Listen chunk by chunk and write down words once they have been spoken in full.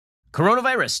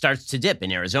Coronavirus starts to dip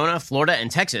in Arizona, Florida,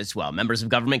 and Texas while members of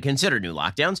government consider new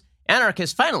lockdowns.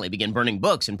 Anarchists finally begin burning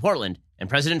books in Portland, and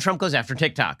President Trump goes after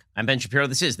TikTok. I'm Ben Shapiro.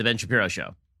 This is The Ben Shapiro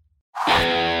Show.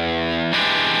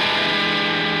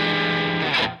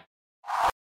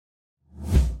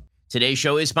 Today's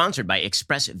show is sponsored by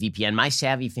ExpressVPN. My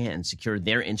savvy fans secure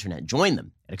their internet. Join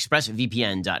them at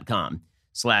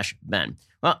expressvpn.com/Ben.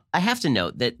 Well, I have to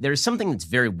note that there's something that's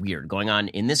very weird going on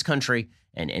in this country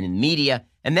and in media,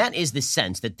 and that is the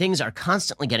sense that things are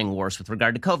constantly getting worse with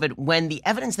regard to COVID when the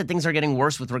evidence that things are getting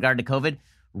worse with regard to COVID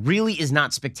really is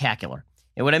not spectacular.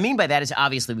 And what I mean by that is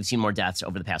obviously we've seen more deaths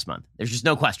over the past month. There's just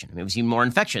no question. I mean, we've seen more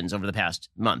infections over the past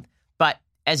month. But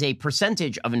as a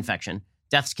percentage of infection,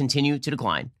 deaths continue to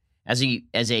decline. As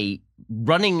a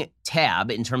running tab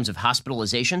in terms of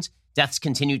hospitalizations, deaths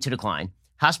continue to decline.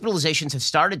 Hospitalizations have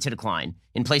started to decline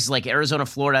in places like Arizona,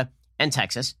 Florida, and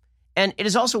Texas. And it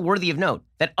is also worthy of note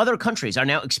that other countries are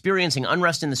now experiencing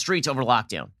unrest in the streets over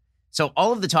lockdown. So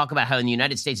all of the talk about how in the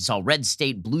United States it's all red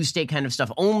state, blue state kind of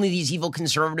stuff, only these evil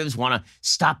conservatives want to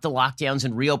stop the lockdowns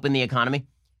and reopen the economy.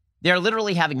 They are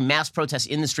literally having mass protests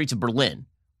in the streets of Berlin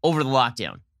over the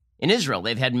lockdown. In Israel,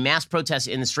 they've had mass protests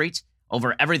in the streets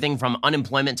over everything from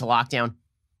unemployment to lockdown,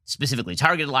 specifically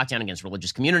targeted lockdown against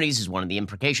religious communities is one of the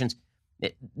implications.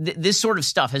 This sort of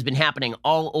stuff has been happening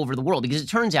all over the world because it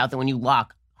turns out that when you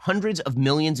lock hundreds of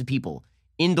millions of people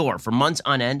indoor for months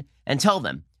on end and tell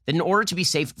them that in order to be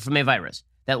safe from a virus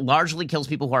that largely kills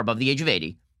people who are above the age of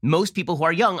 80, most people who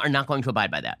are young are not going to abide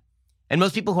by that. And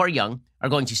most people who are young are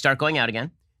going to start going out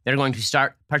again. They're going to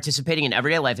start participating in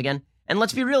everyday life again. And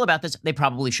let's be real about this, they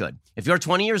probably should. If you're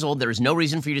 20 years old, there is no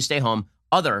reason for you to stay home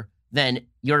other than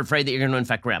you're afraid that you're going to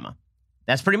infect grandma.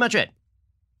 That's pretty much it.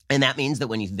 And that means that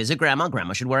when you visit grandma,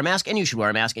 grandma should wear a mask, and you should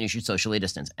wear a mask, and you should socially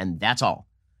distance. And that's all.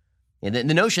 The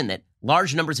notion that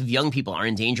large numbers of young people are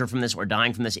in danger from this or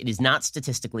dying from this, it is not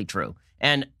statistically true.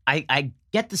 And I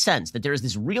get the sense that there is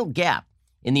this real gap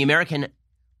in the American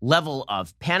level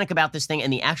of panic about this thing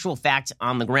and the actual facts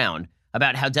on the ground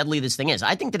about how deadly this thing is.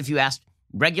 I think that if you asked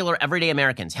regular, everyday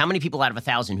Americans, how many people out of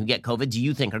 1,000 who get COVID do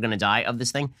you think are going to die of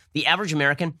this thing? The average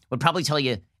American would probably tell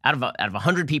you out of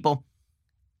 100 people,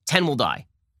 10 will die.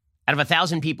 Out of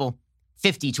 1,000 people,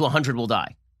 50 to 100 will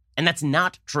die. And that's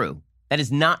not true. That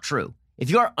is not true. If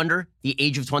you are under the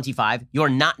age of 25, you are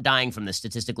not dying from this,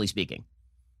 statistically speaking.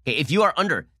 Okay, if you are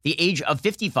under the age of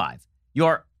 55,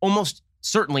 you're almost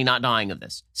certainly not dying of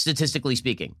this, statistically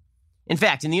speaking. In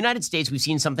fact, in the United States, we've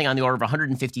seen something on the order of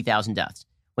 150,000 deaths.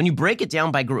 When you break it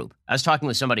down by group, I was talking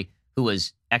with somebody who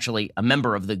was actually a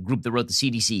member of the group that wrote the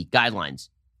CDC guidelines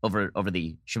over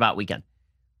the Shabbat weekend.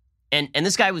 And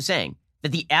this guy was saying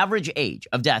that the average age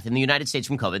of death in the United States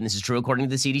from COVID, and this is true according to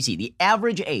the CDC, the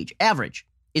average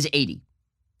is 80,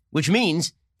 which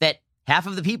means that half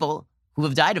of the people who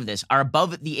have died of this are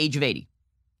above the age of 80.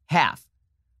 Half.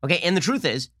 Okay, and the truth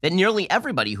is that nearly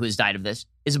everybody who has died of this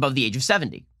is above the age of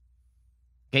 70.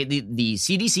 Okay, the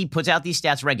CDC puts out these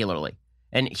stats regularly.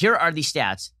 And here are the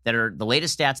stats that are the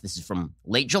latest stats. This is from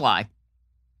late July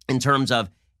in terms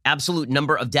of absolute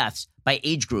number of deaths by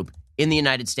age group in the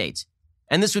United States.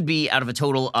 And this would be out of a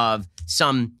total of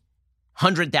some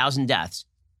 100,000 deaths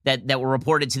that were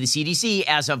reported to the CDC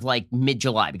as of like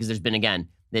mid-July, because there's been, again,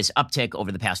 this uptick over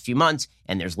the past few months,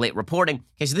 and there's late reporting.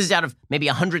 Okay, so this is out of maybe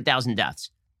 100,000 deaths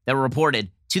that were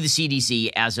reported to the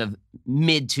CDC as of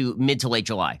mid to late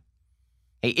July.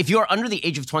 Hey, if you're under the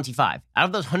age of 25, out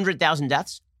of those 100,000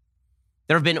 deaths,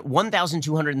 there have been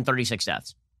 1,236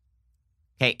 deaths.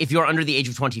 Okay, if you're under the age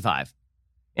of 25,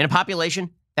 in a population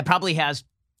that probably has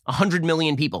 100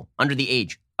 million people under the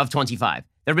age of 25,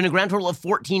 there have been a grand total of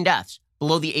 14 deaths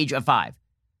below the age of 5.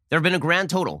 There have been a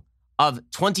grand total of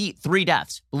 23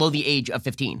 deaths below the age of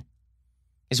 15.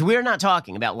 And so we're not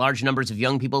talking about large numbers of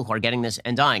young people who are getting this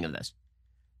and dying of this.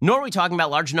 Nor are we talking about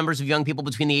large numbers of young people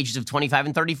between the ages of 25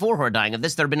 and 34 who are dying of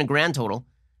this. There have been a grand total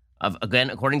of,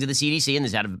 again, according to the CDC, and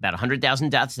there's out of about 100,000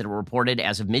 deaths that were reported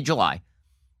as of mid-July,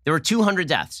 there were 200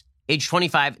 deaths, age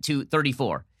 25 to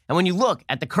 34. And when you look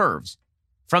at the curves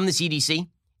from the CDC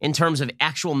in terms of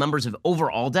actual numbers of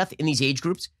overall death in these age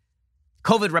groups,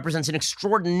 COVID represents an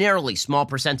extraordinarily small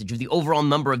percentage of the overall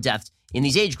number of deaths in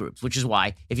these age groups, which is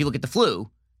why, if you look at the flu,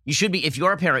 you should be, if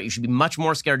you're a parent, you should be much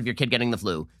more scared of your kid getting the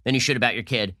flu than you should about your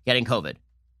kid getting COVID.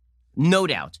 No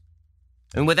doubt.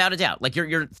 And without a doubt, like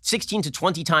you're 16 to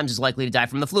 20 times as likely to die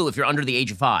from the flu if you're under the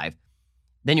age of 5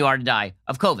 than you are to die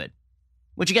of COVID,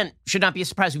 which again, should not be a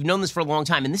surprise. We've known this for a long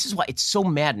time. And this is why it's so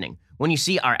maddening when you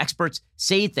see our experts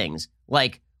say things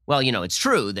like, well, you know, it's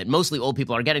true that mostly old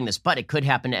people are getting this, but it could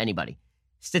happen to anybody.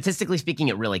 Statistically speaking,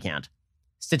 it really can't.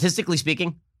 Statistically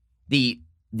speaking, the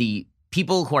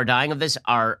people who are dying of this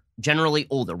are generally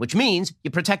older, which means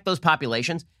you protect those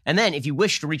populations. And then if you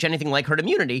wish to reach anything like herd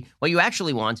immunity, what you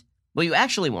actually want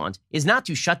is not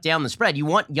to shut down the spread. You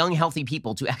want young, healthy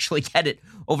people to actually get it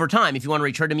over time if you want to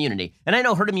reach herd immunity. And I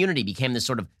know herd immunity became this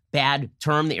sort of bad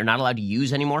term that you're not allowed to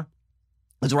use anymore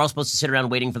because we're all supposed to sit around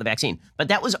waiting for the vaccine. But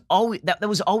that was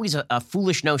always a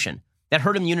foolish notion that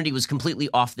herd immunity was completely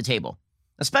off the table,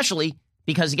 especially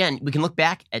because, again, we can look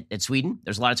back at Sweden.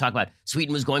 There's a lot of talk about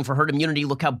Sweden was going for herd immunity.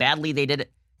 Look how badly they did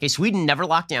it. Okay, Sweden never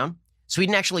locked down.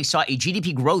 Sweden actually saw a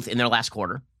GDP growth in their last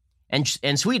quarter. And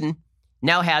Sweden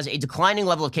now has a declining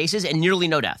level of cases and nearly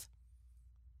no death.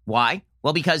 Why?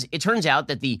 Well, because it turns out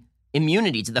that the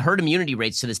herd immunity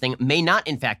rates to this thing may not,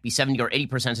 in fact, be 70 or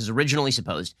 80% as originally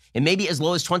supposed. It may be as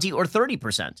low as 20 or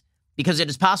 30% because it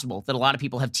is possible that a lot of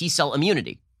people have T-cell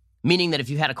immunity, meaning that if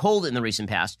you had a cold in the recent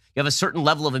past, you have a certain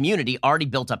level of immunity already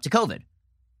built up to COVID.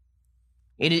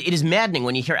 It is maddening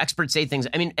when you hear experts say things.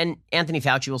 I mean, and Anthony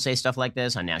Fauci will say stuff like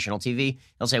this on national TV.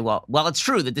 He'll say, well, it's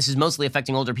true that this is mostly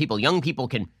affecting older people. Young people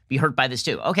can be hurt by this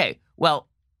too. Okay, well,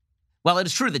 it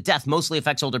is true that death mostly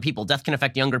affects older people. Death can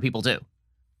affect younger people too.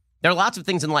 There are lots of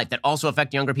things in life that also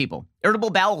affect younger people. Irritable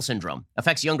bowel syndrome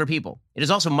affects younger people. It is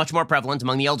also much more prevalent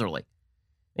among the elderly.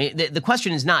 The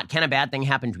question is not, can a bad thing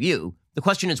happen to you? The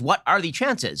question is, what are the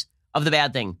chances of the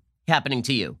bad thing happening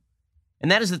to you? And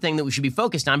that is the thing that we should be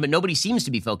focused on, but nobody seems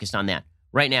to be focused on that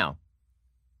right now.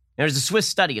 There's a Swiss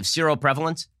study of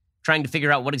seroprevalence trying to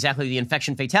figure out what exactly the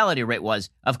infection fatality rate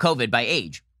was of COVID by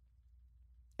age.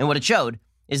 And what it showed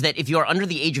is that if you are under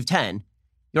the age of 10,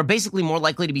 you're basically more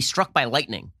likely to be struck by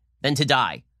lightning than to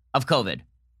die of COVID.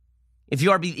 If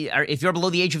you're below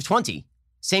the age of 20,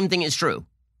 same thing is true.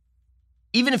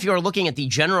 Even if you're looking at the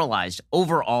generalized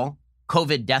overall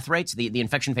COVID death rates, the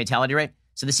infection fatality rate,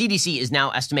 so the CDC is now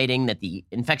estimating that the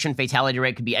infection fatality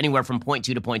rate could be anywhere from 0.2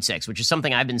 to 0.6, which is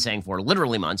something I've been saying for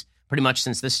literally months, pretty much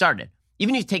since this started.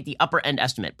 Even if you take the upper end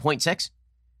estimate, 0.6,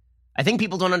 I think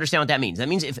people don't understand what that means. That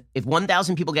means if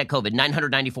 1,000 people get COVID,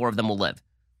 994 of them will live.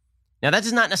 Now, that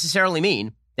does not necessarily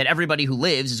mean that everybody who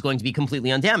lives is going to be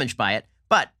completely undamaged by it,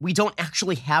 but we don't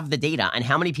actually have the data on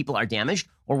how many people are damaged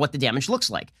or what the damage looks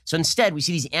like. So instead, we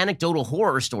see these anecdotal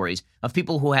horror stories of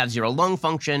people who have zero lung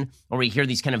function, or we hear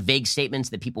these kind of vague statements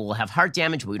that people will have heart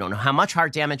damage, but we don't know how much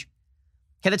heart damage.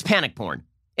 Okay, that's panic porn.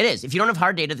 It is. If you don't have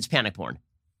hard data, that's panic porn.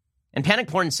 And panic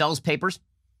porn sells papers,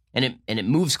 and it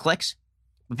moves clicks.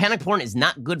 But panic porn is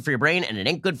not good for your brain, and it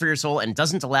ain't good for your soul, and it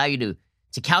doesn't allow you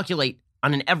to calculate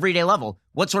on an everyday level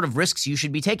what sort of risks you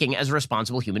should be taking as a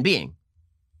responsible human being.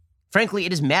 Frankly,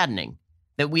 it is maddening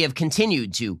that we have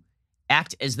continued to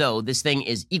act as though this thing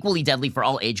is equally deadly for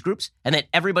all age groups and that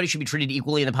everybody should be treated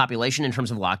equally in the population in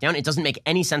terms of lockdown. It doesn't make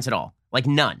any sense at all. Like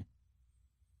none.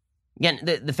 Again,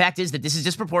 the fact is that this is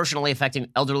disproportionately affecting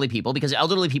elderly people because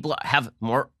elderly people have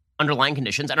more underlying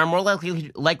conditions and are more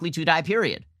likely to die,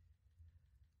 period.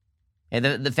 And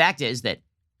the fact is that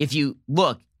if you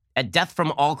look at death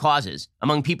from all causes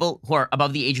among people who are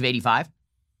above the age of 85,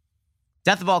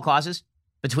 death of all causes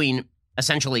between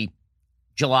essentially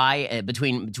February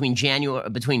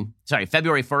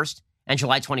 1st and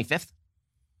July 25th.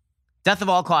 Death of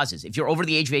all causes. If you're over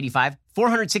the age of 85,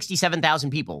 467,000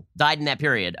 people died in that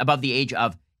period above the age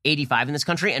of 85 in this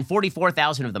country, and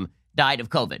 44,000 of them died of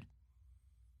COVID.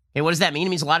 Okay, what does that mean?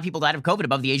 It means a lot of people died of COVID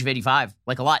above the age of 85.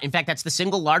 Like a lot. In fact, that's the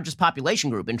single largest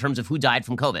population group in terms of who died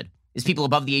from COVID, is people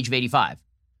above the age of 85.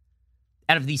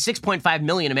 Out of the 6.5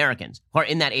 million Americans who are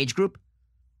in that age group,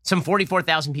 some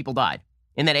 44,000 people died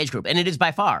in that age group. And it is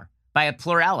by far, by a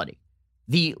plurality,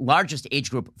 the largest age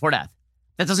group for death.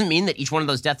 That doesn't mean that each one of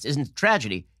those deaths isn't a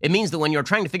tragedy. It means that when you're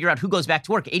trying to figure out who goes back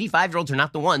to work, 85-year-olds are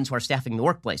not the ones who are staffing the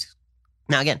workplace.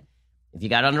 Now, again, if you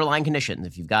got underlying conditions,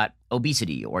 if you've got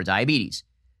obesity or diabetes,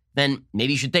 then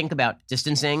maybe you should think about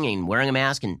distancing and wearing a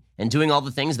mask and doing all the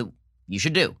things that you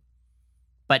should do.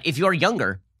 But if you're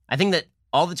younger, I think that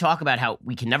all the talk about how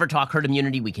we can never talk herd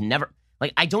immunity,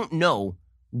 I don't know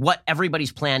what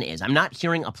everybody's plan is. I'm not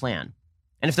hearing a plan.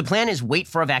 And if the plan is wait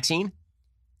for a vaccine,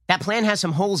 that plan has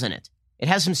some holes in it. It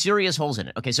has some serious holes in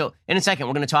it. Okay, so in a second,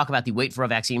 we're going to talk about the wait for a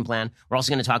vaccine plan. We're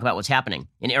also going to talk about what's happening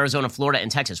in Arizona, Florida,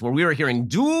 and Texas, where we were hearing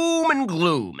doom and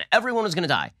gloom. Everyone was going to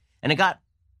die. And it got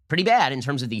pretty bad in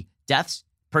terms of the deaths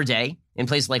per day in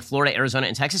places like Florida, Arizona,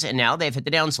 and Texas, and now they've hit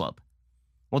the downslope.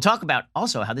 We'll talk about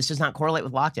also how this does not correlate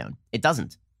with lockdown. It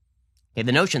doesn't. Okay,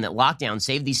 the notion that lockdown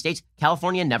saved these states,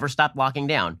 California never stopped locking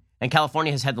down, and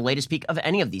California has had the latest peak of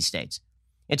any of these states.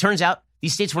 It turns out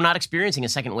these states were not experiencing a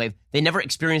second wave. They never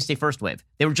experienced a first wave.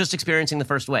 They were just experiencing the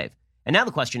first wave. And now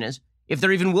the question is, if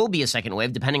there even will be a second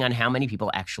wave, depending on how many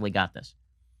people actually got this.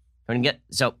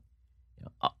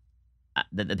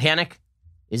 The panic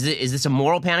Is this a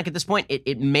moral panic at this point?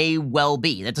 It may well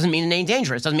be. That doesn't mean it ain't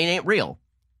dangerous. Doesn't mean it ain't real.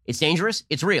 It's dangerous.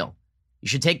 It's real. You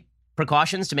should take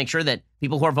precautions to make sure that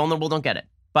people who are vulnerable don't get it.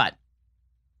 But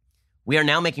we are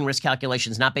now making risk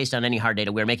calculations not based on any hard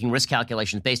data. We are making risk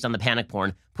calculations based on the panic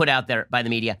porn put out there by the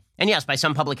media. And yes, by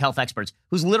some public health experts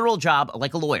whose literal job,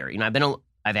 like a lawyer,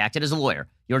 I've acted as a lawyer.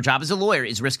 Your job as a lawyer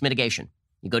is risk mitigation.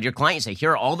 You go to your client and say,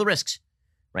 here are all the risks,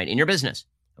 right, in your business.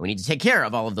 And we need to take care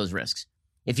of all of those risks.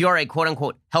 If you are a quote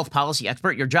unquote health policy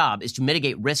expert, your job is to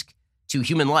mitigate risk to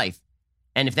human life.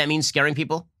 And if that means scaring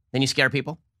people, then you scare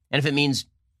people. And if it means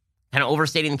kind of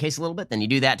overstating the case a little bit, then you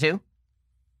do that too.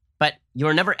 But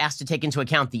you're never asked to take into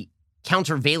account the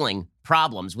countervailing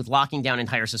problems with locking down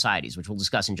entire societies, which we'll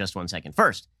discuss in just 1 second.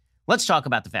 First, let's talk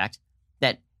about the fact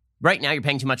that right now you're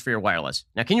paying too much for your wireless.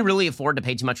 Now, can you really afford to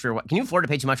pay too much can you afford to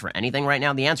pay too much for anything right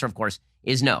now? The answer, of course,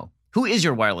 is no. Who is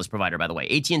your wireless provider, by the way?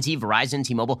 AT&T, Verizon,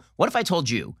 T-Mobile? What if I told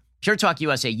you Pure Talk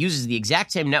USA uses the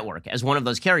exact same network as one of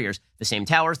those carriers, the same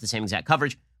towers, the same exact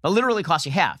coverage, but literally costs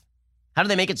you half? How do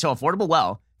they make it so affordable?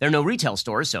 Well, there are no retail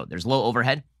stores, so there's low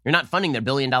overhead. You're not funding their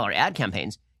billion-dollar ad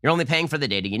campaigns. You're only paying for the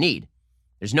data you need.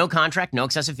 There's no contract, no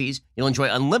excessive fees. You'll enjoy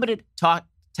unlimited talk,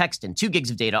 text, and 2 gigs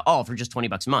of data, all for just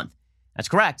 $20 a month. That's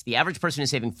correct. The average person is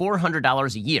saving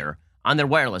 $400 a year on their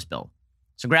wireless bill.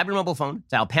 So grab your mobile phone,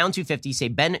 dial pound 250, say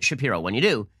Ben Shapiro. When you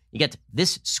do, you get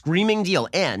this screaming deal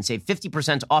and save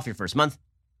 50% off your first month.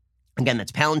 Again,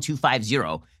 that's pound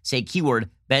 250. Say keyword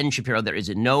Ben Shapiro. There is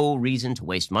no reason to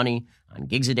waste money on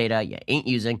gigs of data you ain't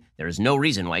using. There is no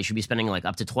reason why you should be spending like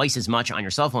up to twice as much on your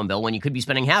cell phone bill when you could be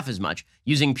spending half as much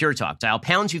using Pure Talk. Dial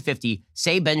pound 250,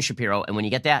 say Ben Shapiro, and when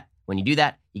you do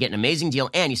that, you get an amazing deal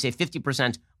and you save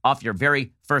 50% off your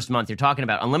very first month. You're talking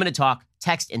about unlimited talk,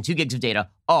 text, and 2 gigs of data,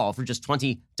 all for just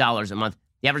 $20 a month.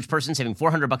 The average person saving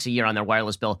 $400 a year on their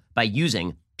wireless bill by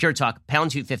using Pure Talk,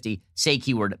 pound 250, say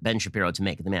keyword Ben Shapiro to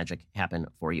make the magic happen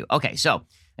for you. Okay, so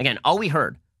again, all we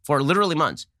heard for literally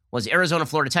months was Arizona,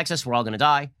 Florida, Texas, we're all going to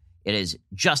die. It is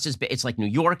just as big. It's like New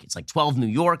York. It's like 12 New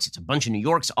Yorks. It's a bunch of New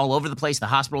Yorks all over the place. The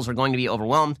hospitals are going to be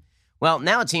overwhelmed. Well,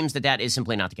 now it seems that is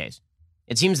simply not the case.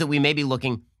 It seems that we may be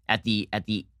looking at the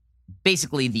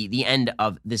basically the end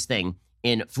of this thing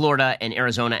in Florida and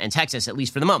Arizona and Texas, at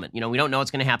least for the moment. We don't know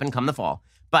what's going to happen come the fall.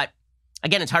 But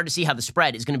again, it's hard to see how the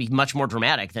spread is going to be much more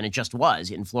dramatic than it just was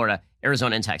in Florida,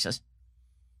 Arizona, and Texas.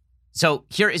 So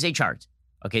here is a chart.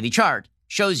 Okay, the chart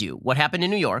shows you what happened in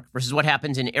New York versus what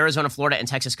happens in Arizona, Florida, and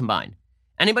Texas combined.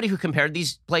 Anybody who compared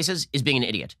these places is being an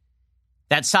idiot.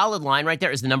 That solid line right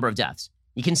there is the number of deaths.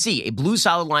 You can see a blue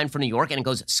solid line for New York, and it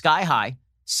goes sky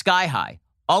high,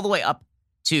 all the way up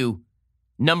to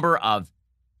number of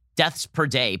deaths per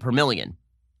day per million.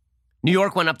 New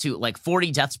York went up to like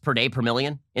 40 deaths per day per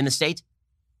million in the state.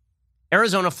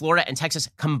 Arizona, Florida, and Texas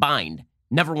combined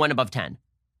never went above 10.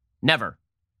 Never.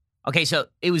 Okay, so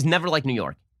it was never like New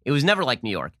York. It was never like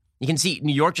New York. You can see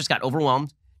New York just got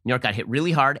overwhelmed. New York got hit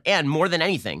really hard. And more than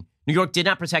anything, New York did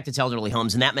not protect its elderly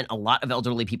homes. And that meant a lot of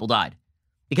elderly people died.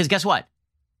 Because guess what?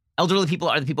 Elderly people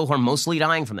are the people who are mostly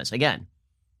dying from this. Again,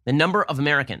 the number of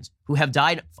Americans who have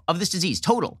died of this disease,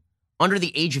 total, under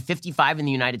the age of 55 in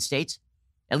the United States,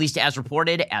 at least as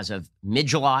reported as of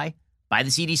mid-July by the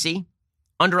CDC,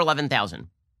 under 11,000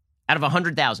 out of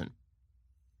 100,000.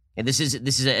 And this is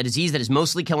a disease that is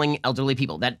mostly killing elderly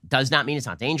people. That does not mean it's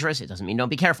not dangerous. It doesn't mean don't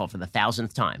be careful for the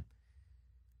 1,000th time.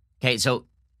 Okay, so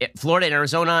Florida and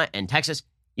Arizona and Texas,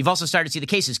 you've also started to see the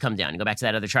cases come down. You go back to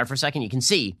that other chart for a second. You can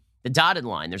see the dotted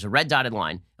line. There's a red dotted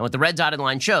line. And what the red dotted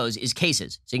line shows is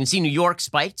cases. So you can see New York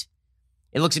spiked.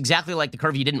 It looks exactly like the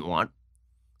curve you didn't want.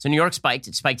 So New York spiked.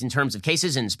 It spiked in terms of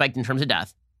cases and spiked in terms of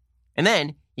death. And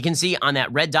then you can see on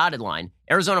that red dotted line,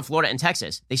 Arizona, Florida, and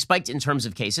Texas, they spiked in terms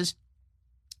of cases.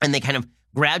 And they kind of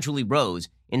gradually rose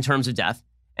in terms of death.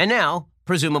 And now,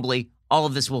 presumably, all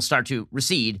of this will start to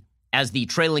recede as the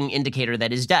trailing indicator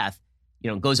that is death,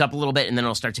 goes up a little bit and then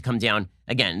it'll start to come down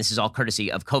again. This is all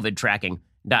courtesy of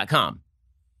COVIDtracking.com.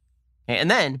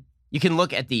 And then you can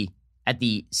look at the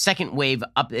second wave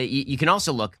up. You can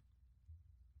also look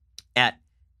at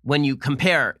when you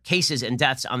compare cases and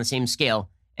deaths on the same scale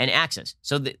and axis.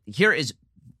 So here is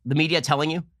the media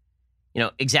telling you,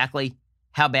 exactly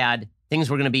how bad things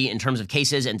were going to be in terms of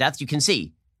cases and deaths. You can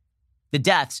see the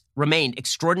deaths remained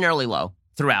extraordinarily low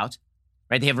throughout,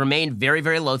 right? They have remained very,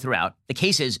 very low throughout. The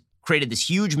cases created this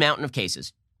huge mountain of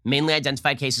cases, mainly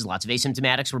identified cases. Lots of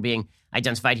asymptomatics were being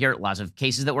identified here. Lots of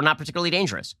cases that were not particularly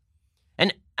dangerous.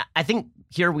 And I think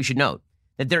here we should note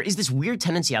that there is this weird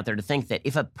tendency out there to think that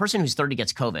if a person who's 30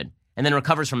 gets COVID and then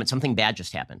recovers from it, something bad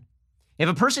just happened. If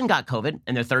a person got COVID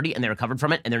and they're 30 and they recovered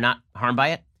from it and they're not harmed by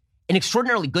it, an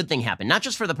extraordinarily good thing happened, not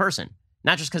just for the person,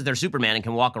 not just because they're Superman and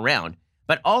can walk around,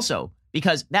 but also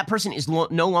because that person is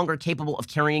no longer capable of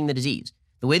carrying the disease.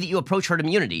 The way that you approach herd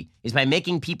immunity is by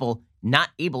making people not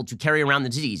able to carry around the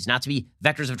disease, not to be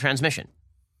vectors of transmission.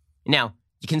 Now,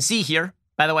 you can see here,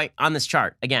 by the way, on this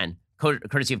chart, again,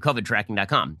 courtesy of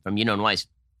COVIDtracking.com from Yinon Weiss,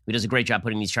 who does a great job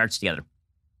putting these charts together.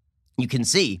 You can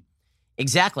see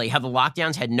exactly how the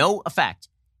lockdowns had no effect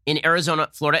in Arizona,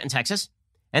 Florida, and Texas.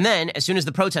 And then, as soon as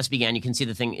the protests began, you can see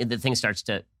the thing starts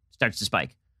to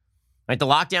spike. Right, the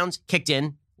lockdowns kicked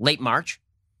in late March.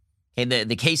 Okay,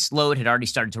 the case load had already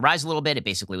started to rise a little bit. It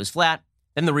basically was flat.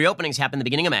 Then the reopenings happened at the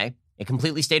beginning of May. It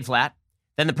completely stayed flat.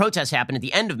 Then the protests happened at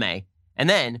the end of May. And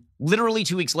then, literally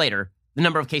 2 weeks later, the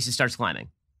number of cases starts climbing.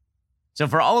 So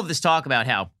for all of this talk about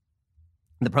how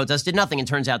the protests did nothing, it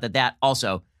turns out that that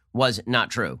also was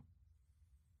not true.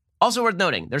 Also worth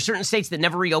noting, there are certain states that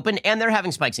never reopened, and they're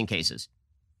having spikes in cases.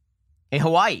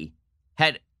 Hawaii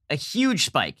had a huge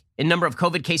spike in number of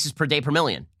COVID cases per day per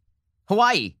million.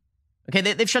 Hawaii, okay,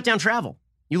 they've shut down travel.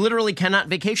 You literally cannot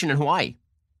vacation in Hawaii.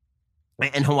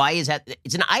 And Hawaii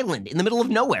it's an island in the middle of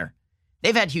nowhere.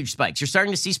 They've had huge spikes. You're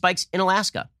starting to see spikes in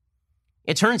Alaska.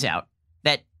 It turns out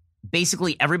that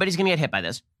basically everybody's going to get hit by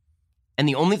this. And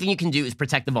the only thing you can do is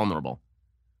protect the vulnerable,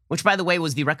 which, by the way,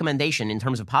 was the recommendation in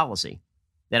terms of policy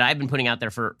that I've been putting out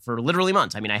there for literally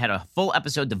months. I mean, I had a full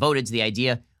episode devoted to the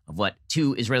idea of what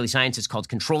two Israeli scientists called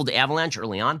controlled avalanche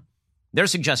early on. Their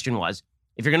suggestion was,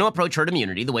 if you're going to approach herd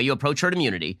immunity, the way you approach herd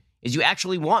immunity is you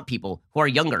actually want people who are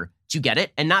younger to get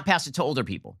it and not pass it to older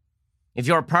people. If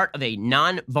you're a part of a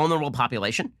non-vulnerable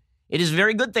population, it is a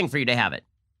very good thing for you to have it.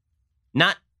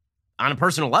 Not on a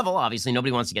personal level, obviously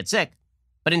nobody wants to get sick,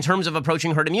 but in terms of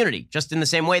approaching herd immunity, just in the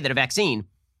same way that a vaccine,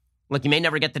 look, you may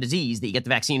never get the disease that you get the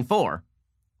vaccine for.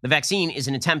 The vaccine is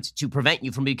an attempt to prevent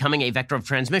you from becoming a vector of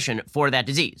transmission for that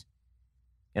disease.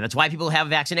 And that's why people have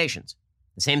vaccinations.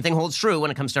 The same thing holds true when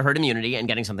it comes to herd immunity and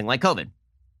getting something like COVID. And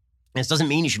this doesn't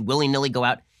mean you should willy-nilly go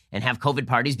out and have COVID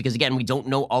parties because, again, we don't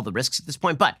know all the risks at this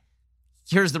point. But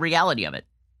here's the reality of it.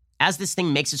 As this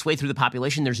thing makes its way through the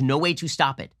population, there's no way to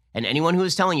stop it. And anyone who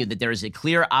is telling you that there is a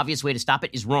clear, obvious way to stop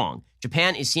it is wrong.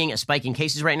 Japan is seeing a spike in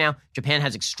cases right now. Japan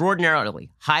has extraordinarily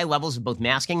high levels of both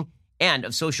masking and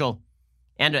of social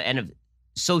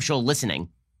listening. You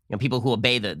know, people who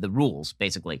obey the rules,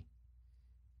 basically.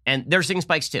 And they're seeing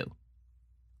spikes too.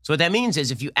 So what that means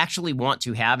is if you actually want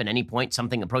to have at any point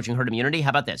something approaching herd immunity, how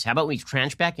about this? How about we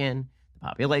tranche back in the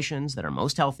populations that are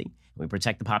most healthy, and we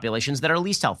protect the populations that are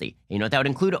least healthy? And you know what that would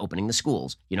include? Opening the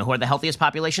schools. You know who are the healthiest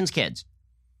populations? Kids.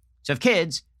 So if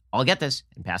kids all get this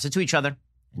and pass it to each other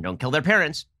and don't kill their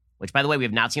parents, which, by the way, we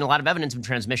have not seen a lot of evidence of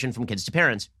transmission from kids to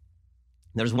parents.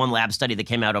 There's one lab study that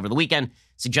came out over the weekend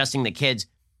suggesting that kids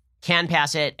can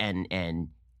pass it and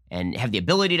have the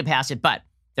ability to pass it, but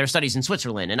there are studies in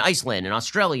Switzerland and Iceland and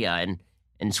Australia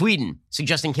and Sweden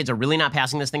suggesting kids are really not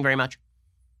passing this thing very much.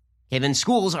 Okay, then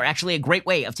schools are actually a great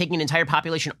way of taking an entire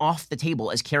population off the table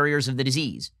as carriers of the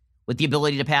disease with the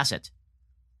ability to pass it.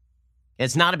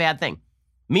 It's not a bad thing.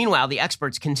 Meanwhile, the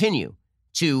experts continue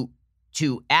to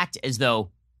act as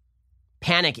though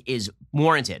panic is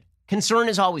warranted. Concern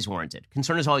is always warranted.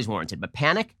 But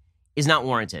panic is not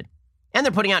warranted. And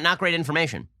they're putting out not great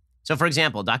information. So, for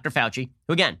example, Dr. Fauci,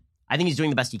 who, again, I think he's doing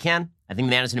the best he can. I think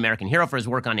the man is an American hero for his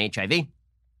work on HIV.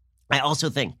 I also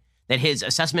think that his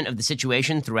assessment of the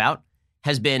situation throughout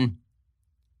has been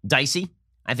dicey.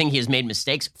 I think he has made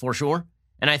mistakes for sure.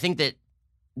 And I think that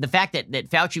the fact that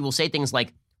Fauci will say things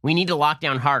like, we need to lock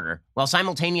down harder, while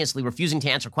simultaneously refusing to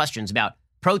answer questions about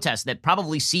protests that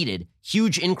probably seeded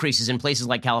huge increases in places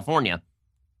like California,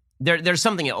 there's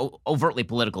something overtly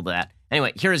political to that.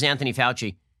 Anyway, here is Anthony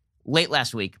Fauci late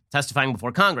last week testifying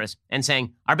before Congress and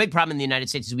saying, our big problem in the United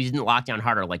States is we didn't lock down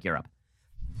harder like Europe.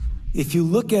 If you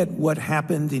look at what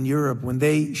happened in Europe when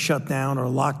they shut down or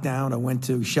locked down or went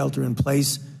to shelter in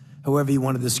place, however you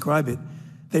want to describe it,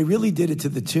 they really did it to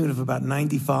the tune of about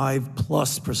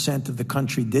 95+% of the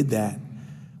country did that.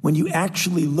 When you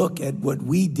actually look at what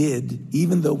we did,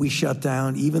 even though we shut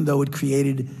down, even though it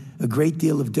created a great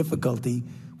deal of difficulty,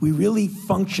 we really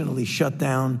functionally shut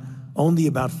down only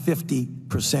about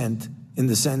 50% in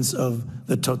the sense of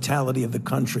the totality of the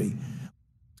country.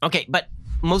 Okay, but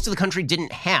most of the country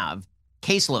didn't have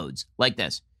caseloads like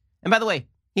this. And by the way,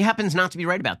 he happens not to be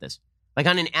right about this. Like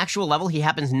on an actual level, he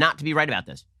happens not to be right about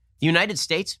this. The United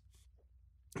States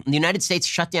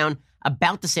shut down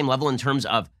about the same level in terms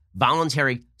of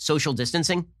voluntary social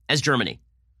distancing as Germany.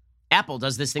 Apple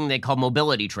does this thing they call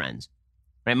mobility trends.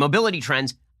 Right? Mobility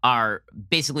trends are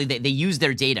basically, they use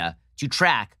their data to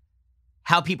track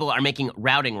how people are making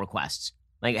routing requests,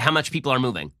 like how much people are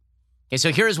moving. Okay,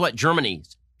 so here's what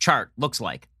Germany's chart looks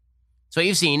like. So what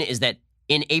you've seen is that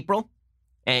in April,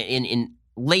 in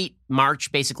late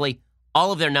March, basically,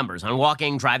 all of their numbers on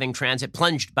walking, driving, transit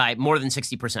plunged by more than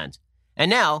 60%. And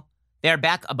now they're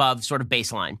back above sort of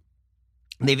baseline.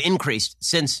 They've increased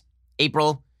since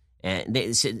April.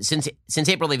 Since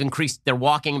April, they've increased their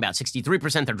walking about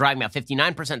 63%, their driving about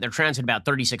 59%, their transit about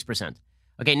 36%.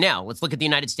 Okay, now let's look at the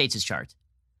United States' chart.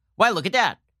 Why, look at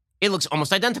that. It looks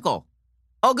almost identical.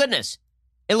 Oh, goodness.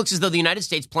 It looks as though the United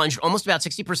States plunged almost about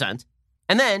 60%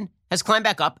 and then has climbed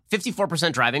back up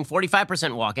 54% driving,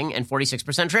 45% walking, and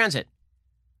 46% transit.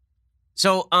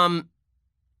 So,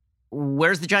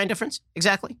 where's the giant difference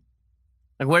exactly?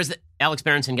 Like, where's the Alex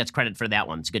Berenson gets credit for that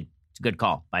one? It's a good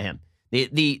call by him.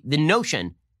 The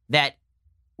notion that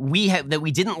we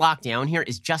didn't lock down here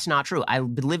is just not true. I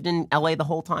lived in LA the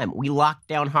whole time. We locked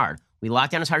down hard. We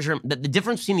locked down as hard as Germany. The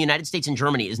difference between the United States and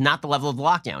Germany is not the level of the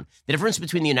lockdown. The difference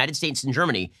between the United States and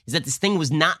Germany is that this thing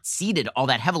was not seeded all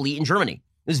that heavily in Germany.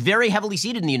 It was very heavily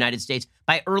seeded in the United States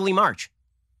by early March.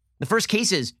 The first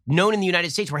cases known in the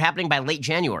United States were happening by late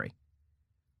January,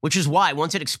 which is why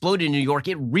once it exploded in New York,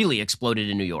 it really exploded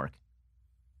in New York.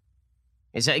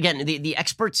 And so again, the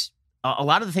experts, a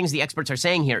lot of the things the experts are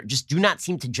saying here just do not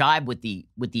seem to jibe with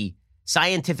the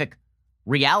scientific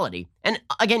reality. And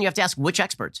again, you have to ask which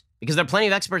experts, because there are plenty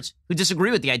of experts who disagree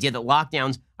with the idea that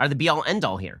lockdowns are the be-all,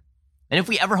 end-all here. And if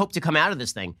we ever hope to come out of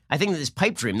this thing, I think that this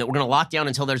pipe dream that we're going to lock down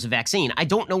until there's a vaccine, I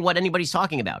don't know what anybody's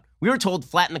talking about. We were told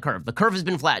flatten the curve. The curve has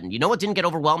been flattened. You know what didn't get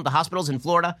overwhelmed? The hospitals in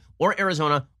Florida or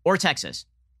Arizona or Texas.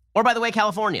 Or, by the way,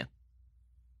 California.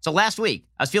 So last week,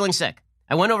 I was feeling sick.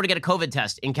 I went over to get a COVID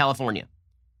test in California.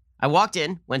 I walked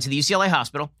in, went to the UCLA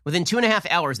hospital. Within 2.5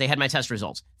 hours, they had my test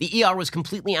results. The ER was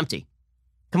completely empty.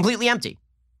 Completely empty.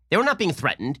 They were not being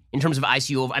threatened in terms of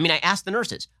ICU. I mean, I asked the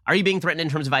nurses, are you being threatened in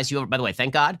terms of ICU? By the way,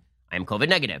 thank God, I am COVID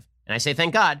negative. And I say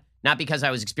thank God, not because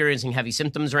I was experiencing heavy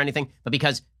symptoms or anything, but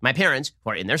because my parents,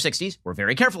 who are in their 60s, were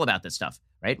very careful about this stuff,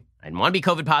 right? I didn't want to be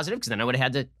COVID positive because then I would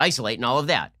have had to isolate and all of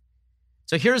that.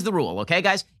 So here's the rule, okay,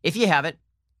 guys? If you have it,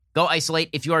 go isolate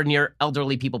if you are near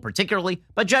elderly people particularly,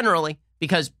 but generally,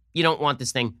 because you don't want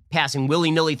this thing passing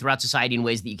willy-nilly throughout society in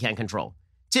ways that you can't control.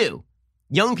 2,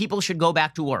 young people should go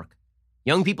back to work.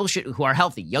 Young people who are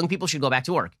healthy, young people should go back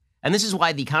to work. And this is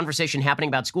why the conversation happening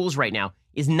about schools right now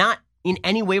is not in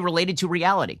any way related to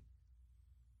reality.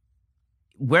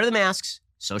 Wear the masks,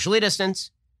 socially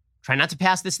distance, try not to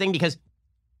pass this thing, because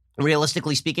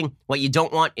realistically speaking, what you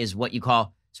don't want is what you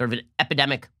call sort of an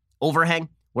epidemic overhang,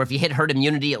 where if you hit herd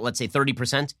immunity at, let's say,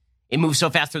 30%, it moves so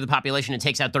fast through the population, it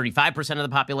takes out 35% of the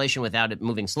population without it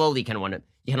moving slowly. You kind of want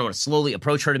to slowly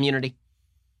approach herd immunity.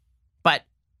 But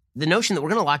the notion that we're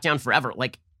going to lock down forever,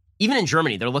 like even in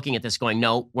Germany, they're looking at this going,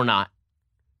 no, we're not.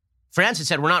 France has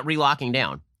said we're not relocking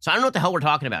down. So I don't know what the hell we're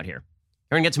talking about here.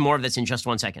 We're going to get to more of this in just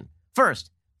one second.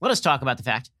 First, let us talk about the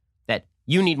fact that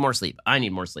you need more sleep. I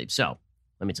need more sleep. So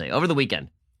let me tell you, over the weekend,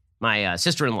 my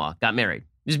sister-in-law got married.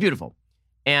 It was beautiful.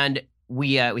 And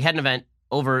we had an event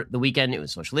over the weekend. It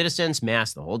was socially distanced,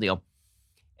 mask, the whole deal.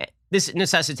 This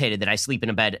necessitated that I sleep in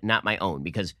a bed not my own,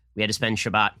 because we had to spend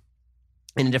Shabbat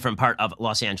in a different part of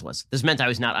Los Angeles. This meant I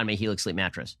was not on my Helix Sleep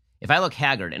mattress. If I look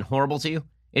haggard and horrible to you,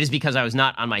 it is because I was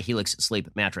not on my Helix Sleep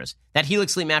mattress. That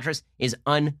Helix Sleep mattress is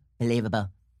unbelievable.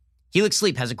 Helix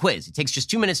Sleep has a quiz. It takes just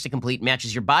 2 minutes to complete,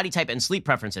 matches your body type and sleep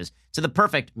preferences to the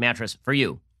perfect mattress for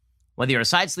you. Whether you're a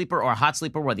side sleeper or a hot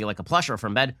sleeper, whether you like a plush or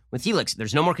from bed, with Helix,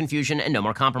 there's no more confusion and no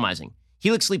more compromising.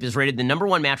 Helix Sleep is rated the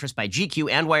 #1 mattress by GQ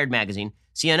and Wired Magazine.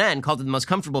 CNN called it the most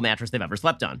comfortable mattress they've ever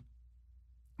slept on.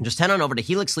 Just head on over to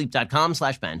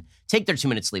helixsleep.com/Ben. Take their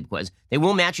 2-minute sleep quiz. They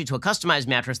will match you to a customized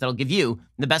mattress that'll give you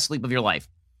the best sleep of your life.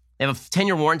 They have a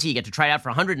 10-year warranty. You get to try it out for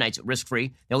 100 nights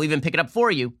risk-free. They'll even pick it up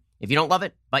for you if you don't love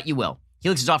it, but you will.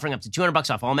 Helix is offering up to $200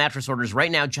 off all mattress orders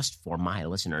right now just for my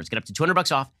listeners. Get up to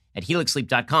 $200 off at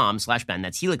helixsleep.com/Ben.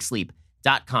 That's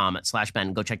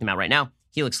helixsleep.com/Ben. Go check them out right now.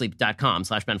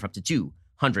 helixsleep.com/Ben for up to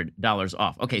 $200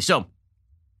 off. Okay, so,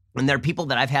 and there are people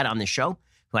that I've had on this show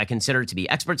who I consider to be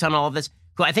experts on all of this,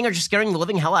 who I think are just scaring the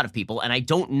living hell out of people, and I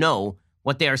don't know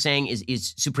what they are saying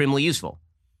is supremely useful.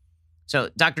 So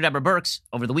Dr. Deborah Birx,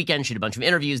 over the weekend, she did a bunch of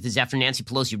interviews. This is after Nancy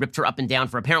Pelosi ripped her up and down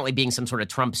for apparently being some sort of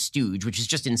Trump stooge, which is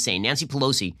just insane. Nancy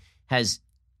Pelosi has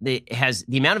the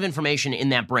amount of information in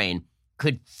that brain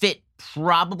could fit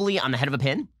probably on the head of a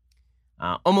pin,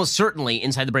 almost certainly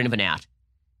inside the brain of a gnat.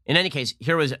 In any case,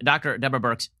 here was Dr. Deborah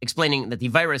Birx explaining that the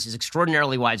virus is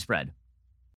extraordinarily widespread.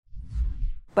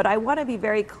 But I want to be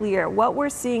very clear. What we're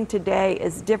seeing today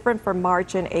is different from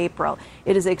March and April.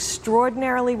 It is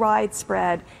extraordinarily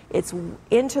widespread. It's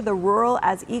into the rural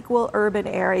as equal urban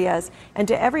areas. And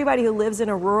to everybody who lives in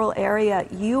a rural area,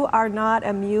 you are not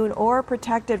immune or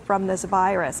protected from this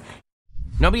virus.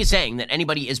 Nobody's saying that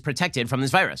anybody is protected from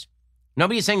this virus.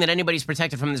 Nobody is saying that anybody's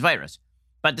protected from this virus.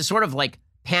 But the sort of like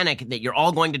panic that you're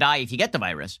all going to die if you get the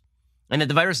virus, and that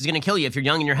the virus is going to kill you if you're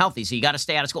young and you're healthy, so you got to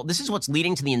stay out of school. This is what's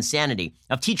leading to the insanity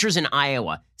of teachers in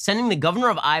Iowa sending the governor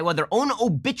of Iowa their own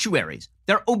obituaries.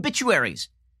 Their obituaries,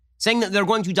 saying that they're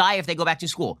going to die if they go back to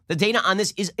school. The data on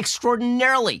this is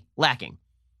extraordinarily lacking.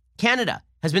 Canada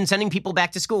has been sending people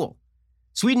back to school.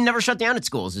 Sweden never shut down its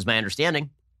schools, is my understanding.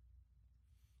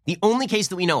 The only case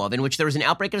that we know of in which there was an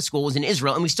outbreak at a school was in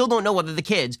Israel, and we still don't know whether the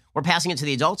kids were passing it to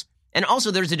the adults. And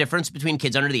also, there's a difference between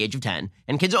kids under the age of 10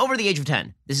 and kids over the age of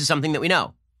 10. This is something that we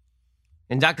know.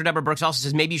 And Dr. Deborah Birx also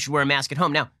says maybe you should wear a mask at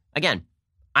home. Now, again,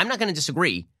 I'm not going to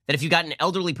disagree that if you got an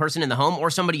elderly person in the home or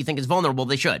somebody you think is vulnerable,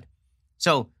 they should.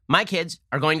 So my kids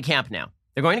are going to camp now.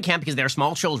 They're going to camp because they're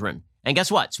small children. And guess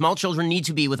what? Small children need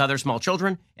to be with other small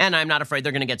children, and I'm not afraid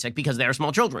they're going to get sick because they are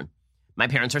small children. My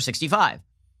parents are 65.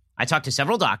 I talked to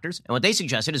several doctors, and what they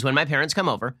suggested is when my parents come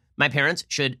over, my parents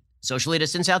should socially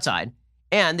distance outside,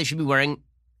 and they should be wearing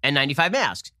N95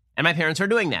 masks. And my parents are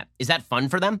doing that. Is that fun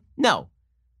for them? No.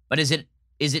 But is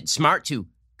it smart to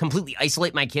completely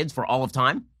isolate my kids for all of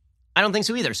time? I don't think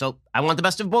so either. So I want the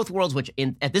best of both worlds, which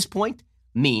at this point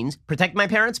means protect my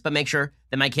parents, but make sure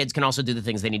that my kids can also do the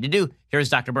things they need to do. Here's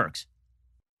Dr. Birx.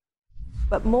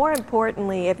 But more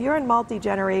importantly, if you're in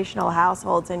multi-generational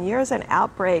households and there's an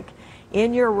outbreak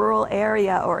in your rural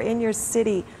area or in your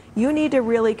city, you need to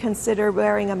really consider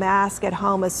wearing a mask at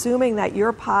home, assuming that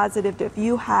you're positive if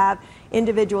you have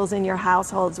individuals in your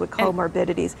households with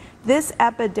comorbidities. This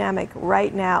epidemic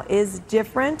right now is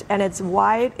different, and it's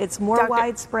more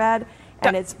widespread,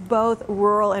 and it's both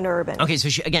rural and urban. Okay, so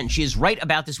she is right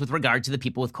about this with regard to the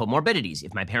people with comorbidities.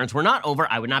 If my parents were not over,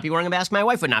 I would not be wearing a mask. My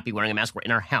wife would not be wearing a mask. We're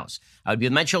in our house. I would be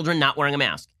with my children not wearing a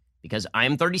mask because I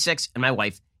am 36 and my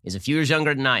wife is a few years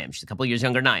younger than I am. She's a couple years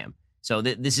younger than I am. So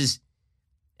this is,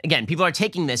 again, people are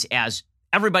taking this as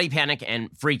everybody panic and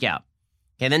freak out.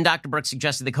 Okay, then Dr. Birx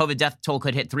suggested the COVID death toll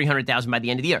could hit 300,000 by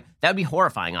the end of the year. That would be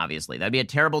horrifying, obviously. That would be a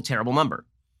terrible, terrible number.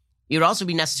 It would also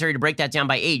be necessary to break that down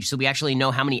by age so we actually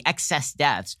know how many excess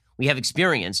deaths we have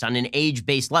experienced on an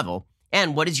age-based level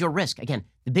and what is your risk. Again,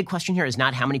 the big question here is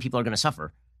not how many people are going to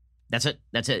suffer. That's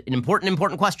an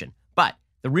important question. But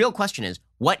the real question is,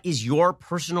 what is your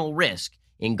personal risk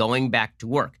in going back to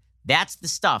work? That's the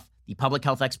stuff the public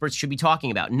health experts should be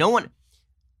talking about.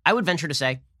 I would venture to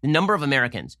say the number of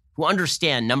Americans who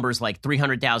understand numbers like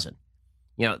 300,000,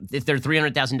 if there are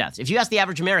 300,000 deaths. If you ask the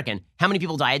average American how many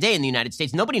people die a day in the United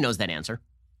States, nobody knows that answer.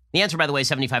 The answer, by the way, is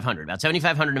 7,500. About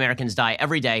 7,500 Americans die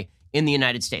every day in the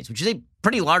United States, which is a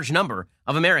pretty large number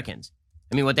of Americans.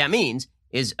 I mean, what that means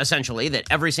is essentially that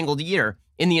every single year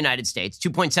in the United States,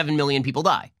 2.7 million people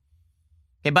die.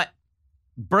 Okay, but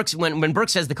Birx, when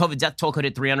Birx says the COVID death toll could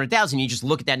hit 300,000, you just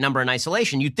look at that number in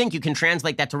isolation. You think you can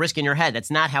translate that to risk in your head.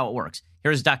 That's not how it works.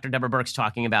 Here's Dr. Deborah Birx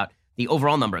talking about the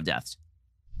overall number of deaths.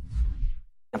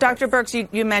 Dr. Birx,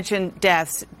 you mentioned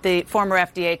deaths. The former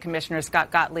FDA Commissioner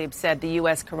Scott Gottlieb said the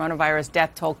U.S. coronavirus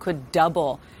death toll could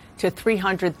double to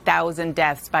 300,000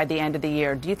 deaths by the end of the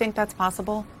year. Do you think that's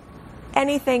possible?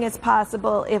 Anything is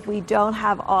possible if we don't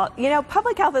have all.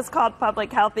 Public health is called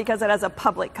public health because it has a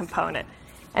public component.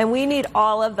 And we need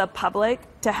all of the public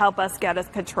to help us get us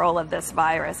control of this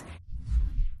virus.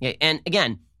 Yeah, and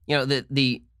again,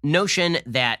 the notion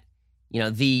that,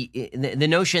 the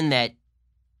notion that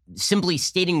simply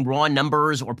stating raw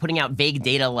numbers or putting out vague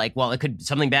data like, well,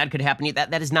 something bad could happen,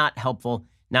 that is not helpful,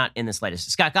 not in the slightest.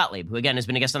 Scott Gottlieb, who again has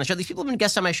been a guest on the show, these people have been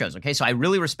guests on my shows, okay? So I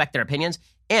really respect their opinions,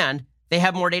 and they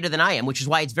have more data than I am, which is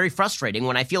why it's very frustrating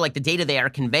when I feel like the data they are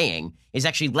conveying is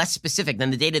actually less specific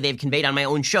than the data they've conveyed on my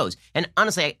own shows. And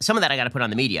honestly, some of that I got to put on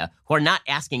the media, who are not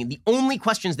asking the only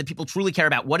questions that people truly care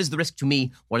about. What is the risk to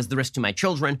me? What is the risk to my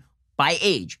children? By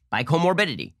age, by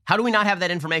comorbidity. How do we not have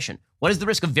that information? What is the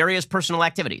risk of various personal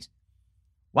activities?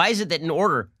 Why is it that in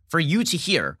order for you to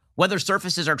hear whether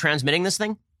surfaces are transmitting this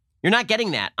thing, you're not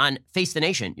getting that on Face the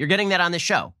Nation? You're getting that on this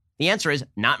show. The answer is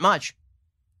not much.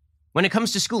 When it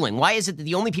comes to schooling, why is it that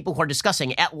the only people who are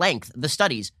discussing at length the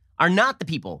studies are not the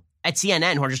people at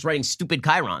CNN who are just writing stupid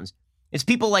chyrons? It's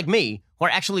people like me who are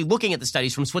actually looking at the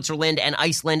studies from Switzerland and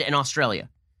Iceland and Australia.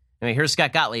 I mean, here's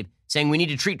Scott Gottlieb saying we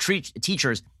need to treat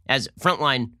teachers as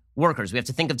frontline workers. We have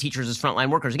to think of teachers as frontline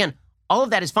workers. Again, all of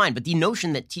that is fine, but the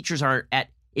notion that teachers are at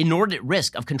inordinate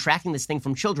risk of contracting this thing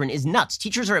from children is nuts.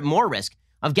 Teachers are at more risk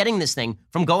of getting this thing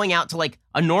from going out to like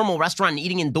a normal restaurant and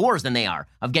eating indoors than they are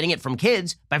of getting it from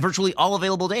kids by virtually all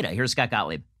available data. Here's Scott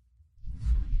Gottlieb.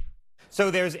 So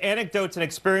there's anecdotes and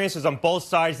experiences on both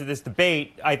sides of this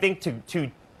debate. I think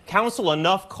to counsel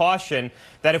enough caution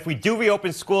that if we do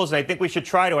reopen schools, and I think we should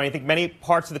try to, and I think many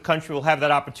parts of the country will have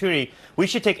that opportunity, we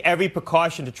should take every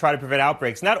precaution to try to prevent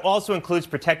outbreaks. And that also includes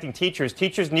protecting teachers.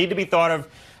 Teachers need to be thought of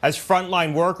as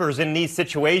frontline workers in these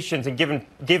situations and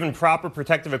given proper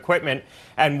protective equipment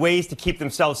and ways to keep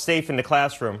themselves safe in the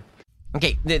classroom.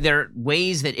 Okay, there are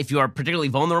ways that if you are particularly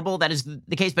vulnerable, that is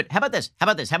the case. But how about this? How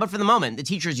about for the moment, the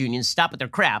teachers' unions stop with their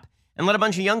crap and let a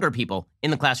bunch of younger people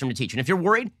in the classroom to teach. And if you're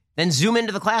worried, then zoom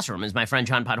into the classroom, as my friend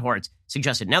John Podhoretz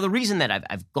suggested. Now, the reason that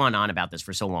I've gone on about this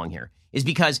for so long here is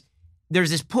because there's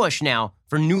this push now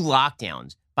for new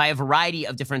lockdowns by a variety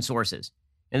of different sources.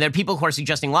 And there are people who are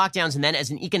suggesting lockdowns, and then as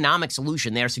an economic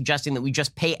solution, they are suggesting that we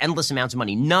just pay endless amounts of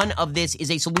money. None of this is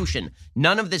a solution.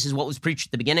 None of this is what was preached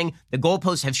at the beginning. The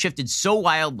goalposts have shifted so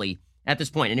wildly at this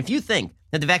point. And if you think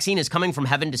that the vaccine is coming from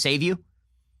heaven to save you,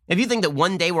 if you think that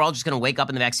one day we're all just going to wake up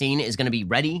and the vaccine is going to be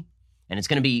ready, and it's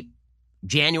going to be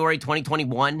January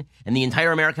 2021, and the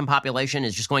entire American population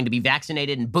is just going to be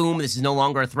vaccinated, and boom, this is no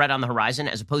longer a threat on the horizon,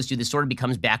 as opposed to this sort of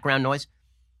becomes background noise,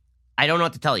 I don't know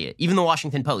what to tell you. Even the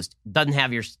Washington Post isn't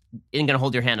going to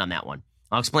hold your hand on that one.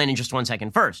 I'll explain in just 1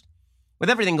 second. First, with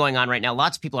everything going on right now,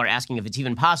 lots of people are asking if it's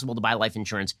even possible to buy life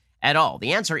insurance at all.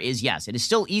 The answer is yes. It is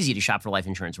still easy to shop for life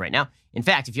insurance right now. In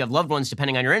fact, if you have loved ones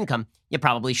depending on your income, you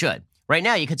probably should. Right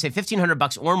now, you could save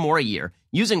 $1,500 or more a year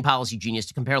using Policy Genius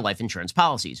to compare life insurance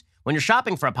policies. When you're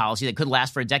shopping for a policy that could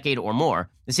last for a decade or more,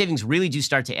 the savings really do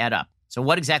start to add up. So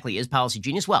what exactly is Policy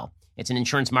Genius? Well, it's an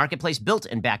insurance marketplace built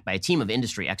and backed by a team of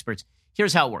industry experts.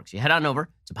 Here's how it works. You head on over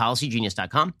to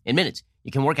policygenius.com. In minutes,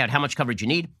 you can work out how much coverage you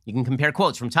need. You can compare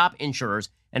quotes from top insurers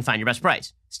and find your best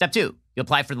price. Step 2, you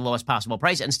apply for the lowest possible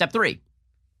price. And step 3,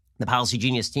 the Policy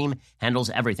Genius team handles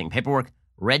everything. Paperwork,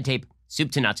 red tape,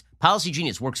 soup to nuts. Policy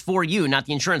Genius works for you, not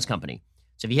the insurance company.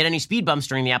 So if you hit any speed bumps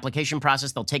during the application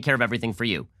process, they'll take care of everything for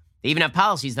you. They even have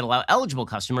policies that allow eligible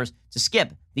customers to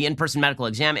skip the in-person medical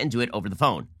exam and do it over the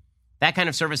phone. That kind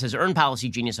of service has earned Policy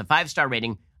Genius a 5-star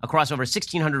rating across over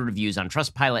 1,600 reviews on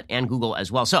Trustpilot and Google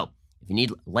as well. So if you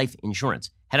need life insurance,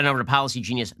 head on over to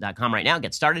policygenius.com right now.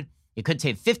 Get started. You could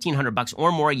save $1,500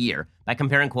 or more a year by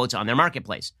comparing quotes on their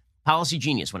marketplace. Policy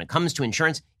Genius. When it comes to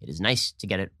insurance, it is nice to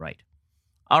get it right.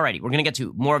 Alrighty, we're going to get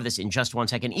to more of this in just 1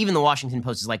 second. Even the Washington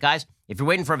Post is like, guys, if you're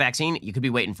waiting for a vaccine, you could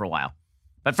be waiting for a while.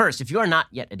 But first, if you are not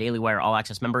yet a Daily Wire All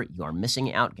Access member, you are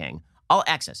missing out, gang. All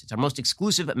Access, it's our most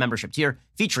exclusive membership tier,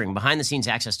 featuring behind-the-scenes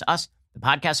access to us, the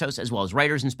podcast hosts, as well as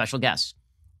writers and special guests.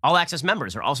 All Access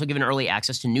members are also given early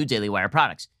access to new Daily Wire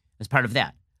products. As part of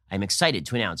that, I'm excited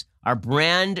to announce our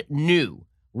brand new,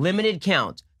 limited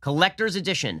count, collector's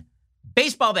edition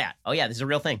baseball bat. Oh yeah, this is a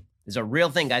real thing. This is a real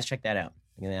thing, guys. Check that out.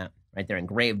 Look at that. Right there,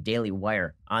 engraved Daily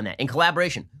Wire on that. In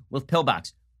collaboration with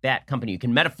Pillbox Bat Company, you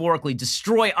can metaphorically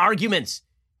destroy arguments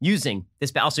using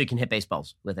this bat. Also, you can hit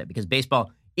baseballs with it, because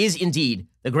baseball is indeed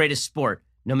the greatest sport,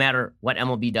 no matter what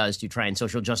MLB does to try and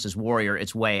social justice warrior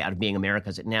its way out of being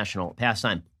America's national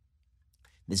pastime.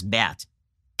 This bat,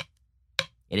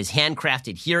 it is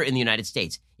handcrafted here in the United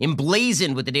States,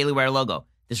 emblazoned with the Daily Wire logo.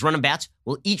 This run of bats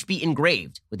will each be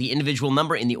engraved with the individual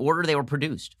number in the order they were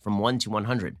produced, from 1 to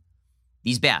 100.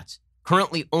 These bats,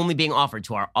 currently only being offered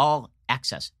to our All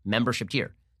Access membership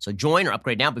tier. So join or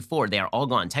upgrade now before they are all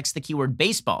gone. Text the keyword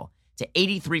baseball to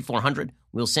 83400.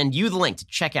 We'll send you the link to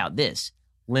check out this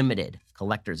limited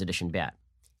collector's edition bat.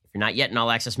 If you're not yet an All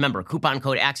Access member, coupon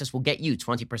code ACCESS will get you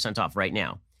 20% off right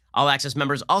now. All Access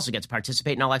members also get to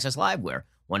participate in All Access Live, where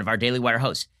one of our Daily Wire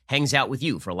hosts hangs out with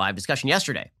you for a live discussion.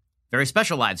 Yesterday, very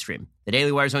special live stream. The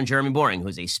Daily Wire's own Jeremy Boring, who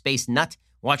is a space nut,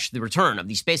 watched the return of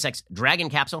the SpaceX Dragon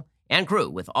capsule and crew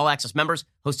with All Access members,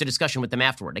 host a discussion with them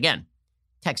afterward. Again,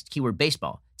 text keyword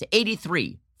baseball to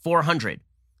 83400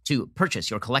 to purchase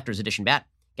your collector's edition bat.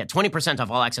 Get 20% off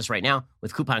All Access right now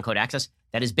with coupon code ACCESS.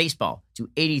 That is baseball to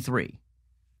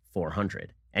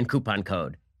 83400 and coupon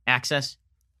code ACCESS.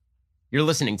 You're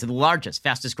listening to the largest,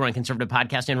 fastest growing conservative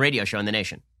podcast and radio show in the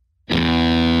nation.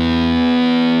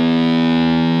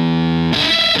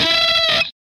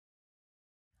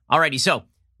 Alrighty, so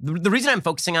the reason I'm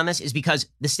focusing on this is because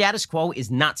the status quo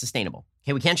is not sustainable.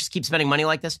 Okay, we can't just keep spending money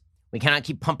like this. We cannot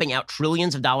keep pumping out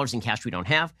trillions of dollars in cash we don't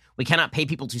have. We cannot pay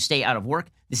people to stay out of work.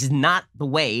 This is not the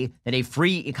way that a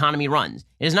free economy runs.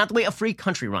 It is not the way a free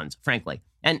country runs, frankly.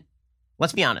 And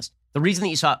let's be honest, the reason that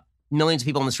you saw millions of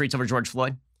people in the streets over George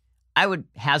Floyd, I would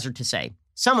hazard to say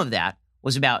some of that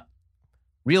was about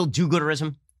real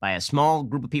do-gooderism by a small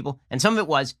group of people, and some of it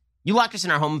was, you locked us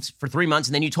in our homes for 3 months,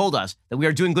 and then you told us that we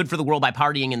are doing good for the world by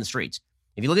partying in the streets.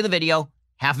 If you look at the video,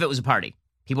 half of it was a party.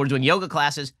 People were doing yoga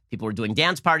classes, people were doing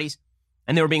dance parties,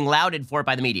 and they were being lauded for it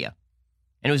by the media.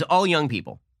 And it was all young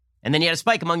people. And then you had a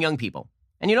spike among young people.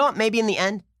 And you know what? Maybe in the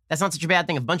end, That's not such a bad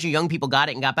thing. If a bunch of young people got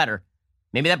it and got better,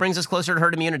 maybe that brings us closer to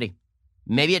herd immunity.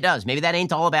 Maybe it does. Maybe that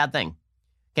ain't all a bad thing.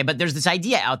 Okay, but there's this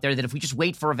idea out there that if we just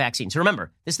wait for a vaccine. So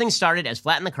remember, this thing started as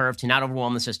flatten the curve to not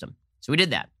overwhelm the system. So we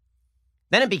did that.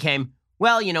 Then it became,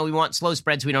 well, we want slow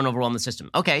spread so we don't overwhelm the system.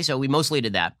 Okay, so we mostly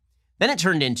did that. Then it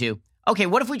turned into, okay,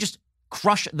 what if we just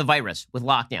crush the virus with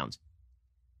lockdowns?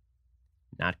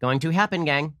 Not going to happen,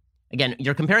 gang. Again,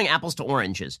 you're comparing apples to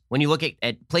oranges when you look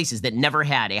at places that never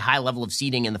had a high level of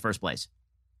seeding in the first place.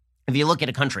 If you look at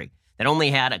a country that only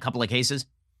had a couple of cases,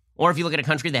 or if you look at a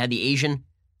country that had the Asian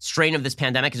strain of this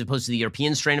pandemic as opposed to the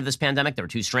European strain of this pandemic, there are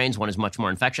two strains, one is much more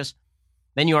infectious,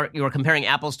 then you are comparing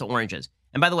apples to oranges.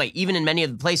 And by the way, even in many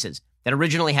of the places that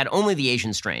originally had only the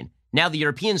Asian strain, now the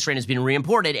European strain has been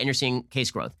reimported and you're seeing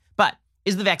case growth. But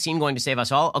is the vaccine going to save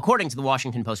us all? According to the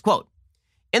Washington Post, quote,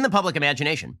 in the public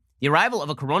imagination, the arrival of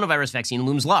a coronavirus vaccine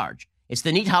looms large. It's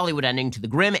the neat Hollywood ending to the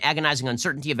grim, agonizing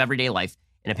uncertainty of everyday life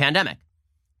in a pandemic.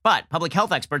 But public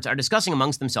health experts are discussing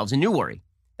amongst themselves a new worry,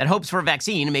 that hopes for a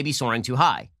vaccine may be soaring too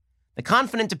high. The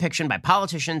confident depiction by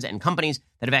politicians and companies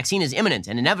that a vaccine is imminent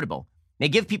and inevitable may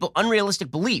give people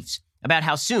unrealistic beliefs about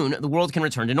how soon the world can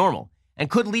return to normal, and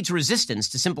could lead to resistance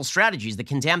to simple strategies that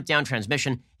can damp down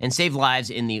transmission and save lives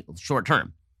in the short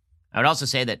term. I would also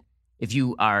say that if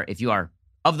you are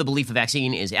of the belief a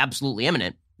vaccine is absolutely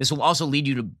imminent, this will also lead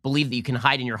you to believe that you can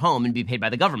hide in your home and be paid by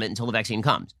the government until the vaccine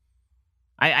comes.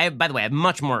 I by the way, I have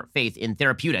much more faith in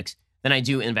therapeutics than I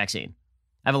do in vaccine.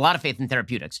 I have a lot of faith in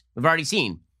therapeutics. We've already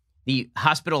seen the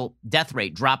hospital death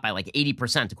rate drop by like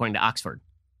 80%, according to Oxford,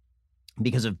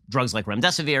 because of drugs like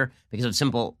remdesivir, because of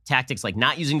simple tactics like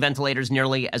not using ventilators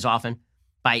nearly as often,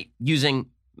 by using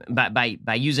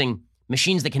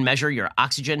machines that can measure your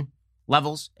oxygen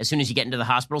levels as soon as you get into the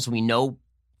hospital, so we know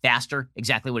faster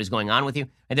exactly what is going on with you.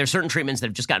 And there are certain treatments that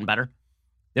have just gotten better.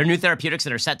 There are new therapeutics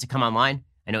that are set to come online.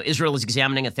 I know Israel is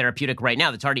examining a therapeutic right now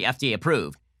that's already FDA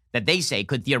approved that they say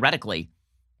could theoretically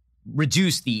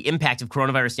reduce the impact of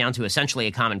coronavirus down to essentially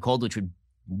a common cold, which would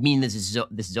mean this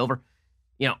is over.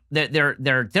 There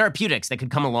are therapeutics that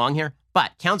could come along here, but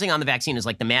counting on the vaccine is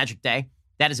like the magic day.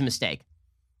 That is a mistake.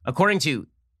 According to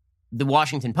the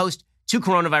Washington Post, 2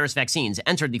 coronavirus vaccines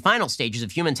entered the final stages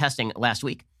of human testing last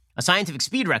week, a scientific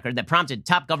speed record that prompted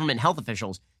top government health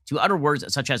officials to utter words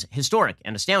such as historic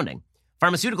and astounding.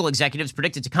 Pharmaceutical executives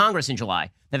predicted to Congress in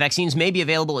July that vaccines may be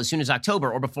available as soon as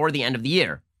October or before the end of the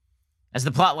year. As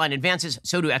the plotline advances,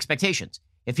 so do expectations.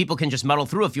 If people can just muddle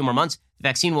through a few more months, the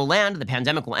vaccine will land, the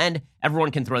pandemic will end,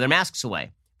 everyone can throw their masks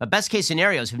away. But best-case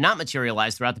scenarios have not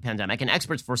materialized throughout the pandemic, and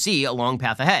experts foresee a long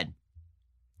path ahead.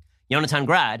 Yonatan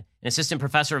Grad, an assistant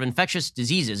professor of infectious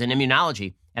diseases and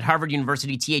immunology at Harvard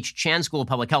University T.H. Chan School of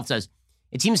Public Health, says,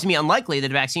 it seems to me unlikely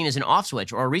that a vaccine is an off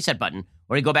switch or a reset button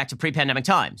or to go back to pre-pandemic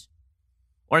times.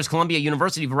 Or as Columbia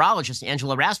University virologist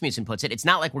Angela Rasmussen puts it, it's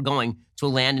not like we're going to a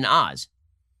land in Oz.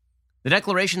 The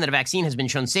declaration that a vaccine has been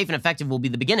shown safe and effective will be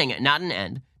the beginning, not an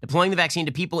end. Deploying the vaccine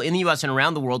to people in the U.S. and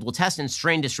around the world will test and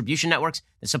strain distribution networks,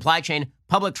 the supply chain,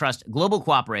 public trust, global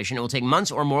cooperation. It will take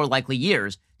months or more likely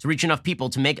years to reach enough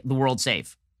people to make the world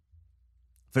safe.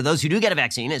 For those who do get a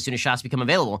vaccine, as soon as shots become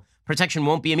available, protection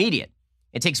won't be immediate.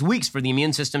 It takes weeks for the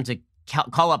immune system to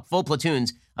call up full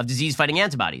platoons of disease-fighting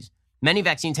antibodies. Many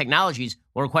vaccine technologies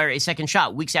will require a second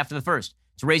shot weeks after the first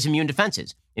to raise immune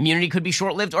defenses. Immunity could be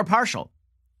short-lived or partial.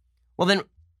 Well, then,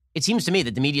 it seems to me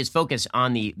that the media's focus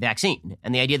on the vaccine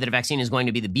and the idea that a vaccine is going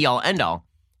to be the be-all, end-all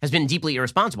has been deeply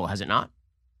irresponsible, has it not?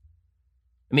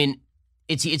 I mean,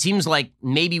 it seems like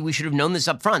maybe we should have known this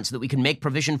up front so that we can make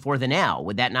provision for the now.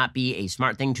 Would that not be a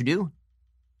smart thing to do?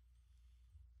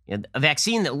 A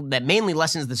vaccine that mainly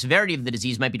lessens the severity of the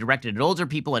disease might be directed at older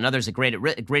people and others at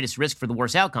greatest risk for the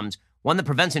worst outcomes. One that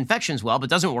prevents infections well but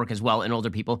doesn't work as well in older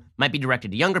people might be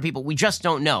directed to younger people. We just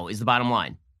don't know, is the bottom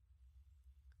line.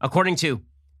 According to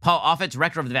Paul Offit,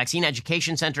 director of the Vaccine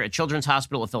Education Center at Children's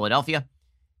Hospital of Philadelphia,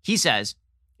 he says,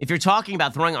 if you're talking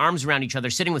about throwing arms around each other,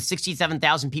 sitting with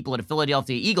 67,000 people at a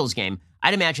Philadelphia Eagles game,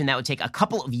 I'd imagine that would take a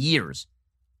couple of years.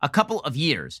 A couple of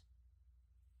years.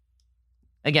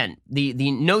 Again,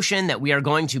 the notion that we are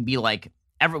going to be we're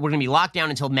going to be locked down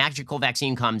until magical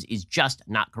vaccine comes is just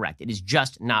not correct. It is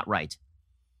just not right.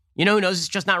 You know who knows it's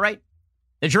just not right?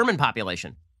 The German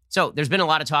population. So there's been a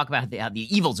lot of talk about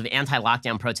the evils of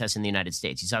anti-lockdown protests in the United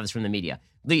States. You saw this from the media.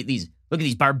 Look at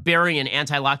these barbarian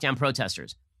anti-lockdown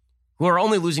protesters who are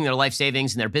only losing their life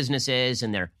savings and their businesses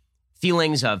and their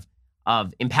feelings of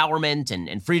empowerment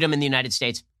and freedom in the United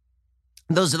States.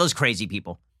 Those are those crazy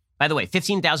people. By the way,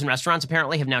 15,000 restaurants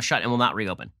apparently have now shut and will not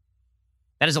reopen.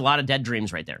 That is a lot of dead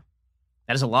dreams right there.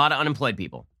 That is a lot of unemployed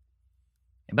people.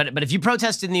 But if you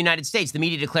protested in the United States, the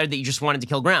media declared that you just wanted to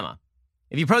kill grandma.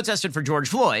 If you protested for George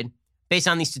Floyd, based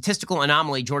on the statistical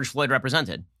anomaly George Floyd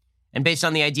represented, and based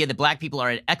on the idea that black people are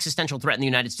an existential threat in the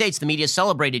United States, the media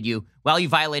celebrated you while you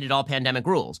violated all pandemic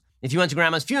rules. If you went to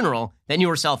grandma's funeral, then you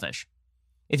were selfish.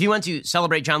 If you went to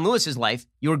celebrate John Lewis's life,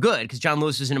 you were good because John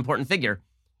Lewis is an important figure.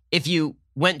 If you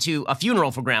went to a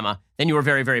funeral for grandma, then you were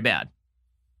very, very bad.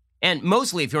 And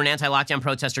mostly, if you're an anti-lockdown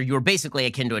protester, you were basically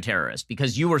akin to a terrorist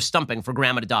because you were stumping for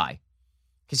grandma to die.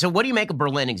 Okay, so what do you make of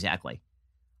Berlin exactly?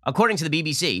 According to the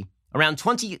BBC, around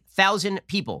 20,000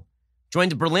 people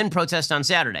joined a Berlin protest on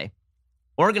Saturday.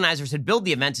 Organizers had billed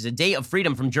the event as a day of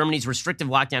freedom from Germany's restrictive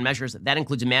lockdown measures. That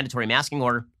includes a mandatory masking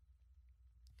order.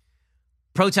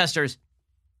 Protesters,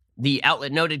 the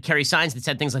outlet noted, carry signs that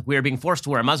said things like, "We are being forced to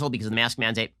wear a muzzle because of the mask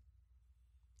mandate."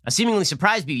 A seemingly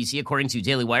surprised BBC, according to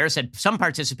Daily Wire, said some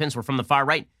participants were from the far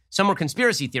right. Some were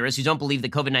conspiracy theorists who don't believe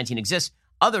that COVID-19 exists.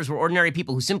 Others were ordinary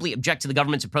people who simply object to the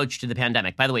government's approach to the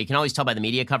pandemic. By the way, you can always tell by the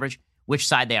media coverage which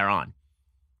side they are on.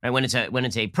 Right? When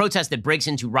it's a protest that breaks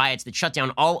into riots that shut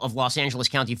down all of Los Angeles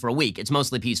County for a week, it's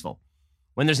mostly peaceful.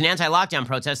 When there's an anti-lockdown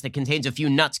protest that contains a few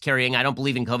nuts carrying "I don't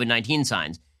believe in COVID-19"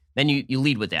 signs, then you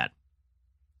lead with that.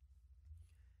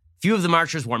 Few of the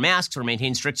marchers wore masks or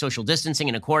maintained strict social distancing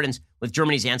in accordance with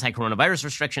Germany's anti-coronavirus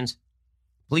restrictions.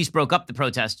 Police broke up the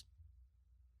protest.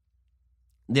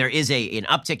 There is an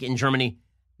uptick in Germany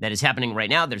that is happening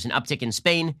right now. There's an uptick in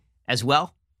Spain as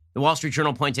well. The Wall Street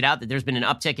Journal pointed out that there's been an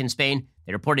uptick in Spain.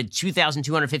 They reported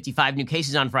 2,255 new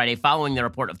cases on Friday, following the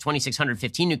report of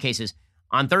 2,615 new cases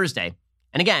on Thursday.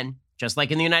 And again, just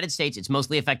like in the United States, it's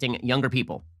mostly affecting younger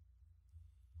people.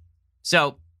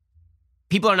 So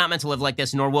people are not meant to live like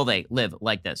this, nor will they live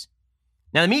like this.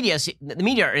 Now, the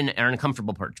media are in a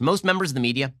comfortable perch. Most members of the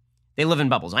media, they live in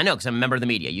bubbles. I know because I'm a member of the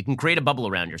media. You can create a bubble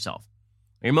around yourself.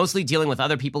 You're mostly dealing with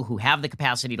other people who have the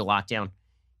capacity to lock down.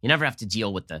 You never have to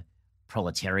deal with the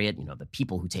proletariat, the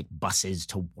people who take buses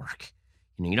to work.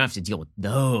 You don't have to deal with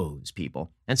those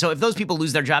people. And so if those people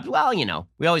lose their jobs, well,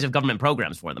 we always have government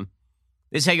programs for them.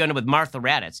 This is how you end up with Martha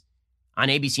Raddatz on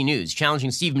ABC News, challenging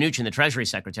Steve Mnuchin, the Treasury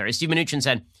Secretary. Steve Mnuchin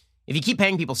said, if you keep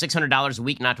paying people $600 a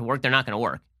week not to work, they're not going to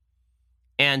work.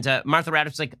 And Martha Raddatz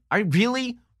was like, are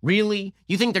you really?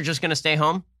 You think they're just going to stay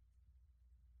home?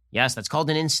 Yes, that's called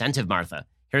an incentive, Martha.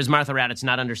 Here's Martha Raddatz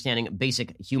not understanding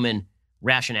basic human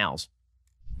rationales.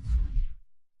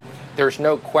 There's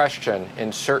no question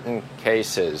in certain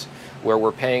cases where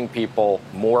we're paying people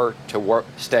more to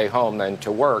stay home than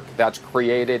to work, that's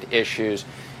created issues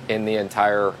in the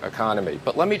entire economy.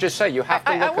 But let me just say, you have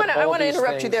to look at all these things. I want to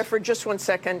interrupt you there for just 1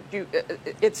 second.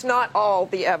 It's not all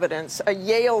the evidence. A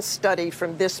Yale study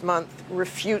from this month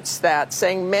refutes that,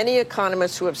 saying many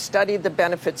economists who have studied the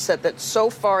benefits said that so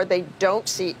far they don't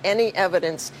see any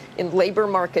evidence in labor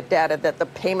market data that the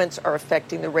payments are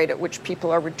affecting the rate at which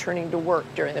people are returning to work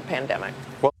during the pandemic.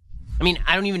 Well,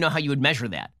 I don't even know how you would measure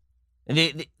that.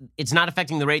 It's not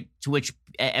affecting the rate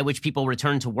at which people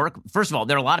return to work. First of all,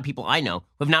 there are a lot of people I know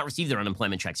who have not received their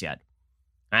unemployment checks yet.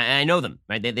 I know them,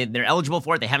 right? They're eligible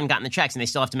for it. They haven't gotten the checks, and they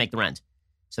still have to make the rent.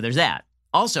 So there's that.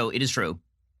 Also, it is true,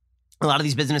 a lot of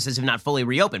these businesses have not fully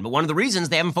reopened. But one of the reasons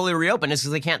they haven't fully reopened is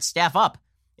because they can't staff up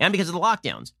and because of the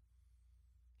lockdowns.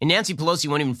 And Nancy Pelosi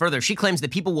went even further. She claims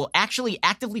that people will actually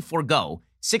actively forego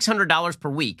 $600 per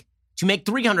week to make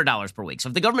 $300 per week. So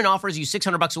if the government offers you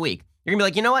 $600 a week, you're going to be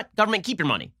like, you know what? Government, keep your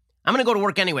money. I'm going to go to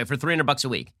work anyway for $300 a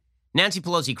week. Nancy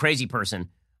Pelosi, crazy person,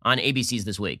 on ABC's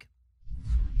This Week.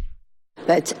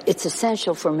 But it's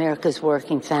essential for America's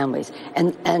working families.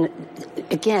 And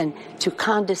again, to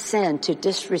condescend, to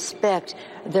disrespect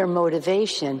their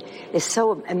motivation is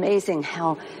so amazing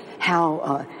how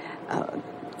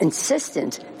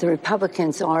insistent the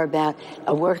Republicans are about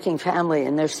a working family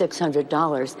and their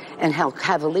 $600 and how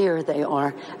cavalier they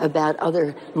are about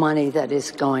other money that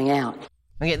is going out.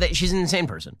 Okay, she's an insane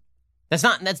person. That's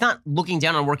not looking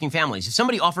down on working families. If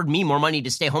somebody offered me more money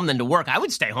to stay home than to work, I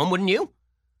would stay home, wouldn't you?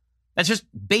 That's just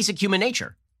basic human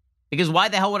nature. Because why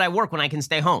the hell would I work when I can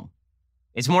stay home?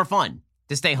 It's more fun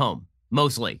to stay home,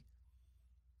 mostly.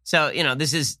 So,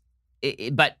 this is,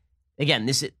 but again,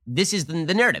 this is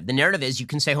the narrative. The narrative is you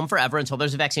can stay home forever until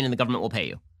there's a vaccine and the government will pay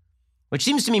you, which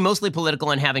seems to me mostly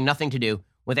political and having nothing to do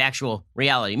with actual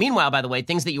reality. Meanwhile, by the way,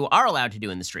 things that you are allowed to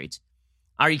do in the streets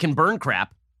are you can burn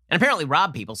crap and apparently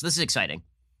rob people. So this is exciting.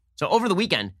 So over the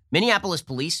weekend, Minneapolis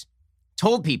police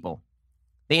told people,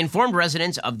 they informed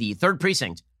residents of the 3rd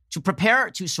Precinct to prepare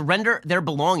to surrender their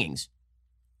belongings.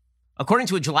 According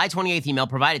to a July 28th email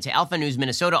provided to Alpha News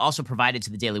Minnesota, also provided to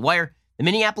the Daily Wire, the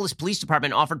Minneapolis Police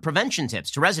Department offered prevention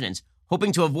tips to residents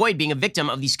hoping to avoid being a victim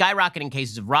of the skyrocketing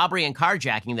cases of robbery and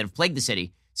carjacking that have plagued the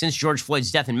city since George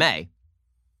Floyd's death in May.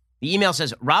 The email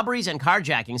says robberies and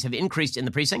carjackings have increased in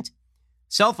the precinct.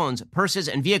 Cell phones, purses,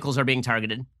 and vehicles are being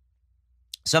targeted.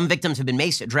 Some victims have been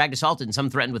maced, dragged, assaulted, and some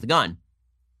threatened with a gun.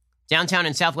 Downtown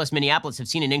and southwest Minneapolis have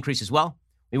seen an increase as well.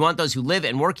 We want those who live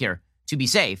and work here to be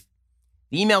safe.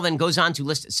 The email then goes on to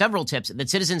list several tips that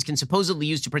citizens can supposedly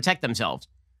use to protect themselves,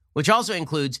 which also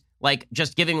includes, like,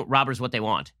 just giving robbers what they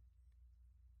want.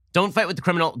 Don't fight with the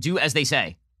criminal. Do as they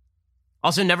say.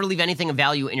 Also, never leave anything of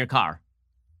value in your car.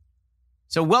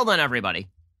 So well done, everybody.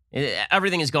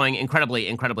 Everything is going incredibly,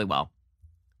 incredibly well.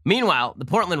 Meanwhile, the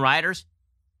Portland rioters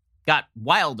got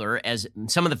wilder as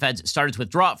some of the feds started to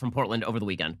withdraw from Portland over the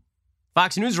weekend.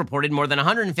 Fox News reported more than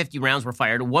 150 rounds were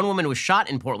fired. One woman was shot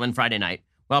in Portland Friday night,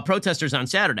 while protesters on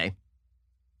Saturday,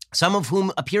 some of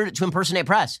whom appeared to impersonate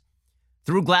press,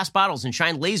 threw glass bottles and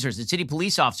shined lasers at city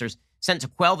police officers sent to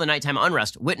quell the nighttime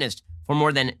unrest witnessed for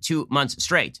more than 2 months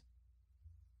straight.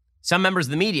 Some members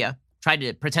of the media tried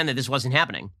to pretend that this wasn't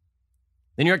happening.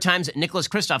 The New York Times' Nicholas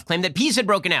Kristof claimed that peace had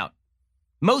broken out.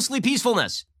 Mostly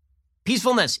peacefulness.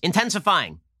 Peacefulness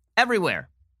intensifying everywhere.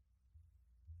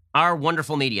 Our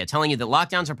wonderful media telling you that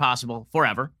lockdowns are possible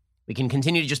forever. We can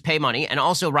continue to just pay money, and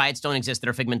also riots don't exist that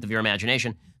are a figment of your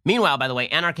imagination. Meanwhile, by the way,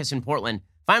 anarchists in Portland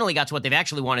finally got to what they've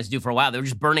actually wanted to do for a while. They were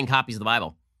just burning copies of the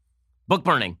Bible. Book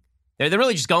burning. They're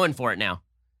really just going for it now.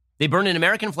 They burned an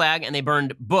American flag and they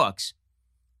burned books.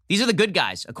 These are the good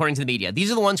guys, according to the media.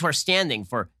 These are the ones who are standing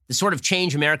for the sort of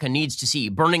change America needs to see,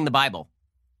 burning the Bible.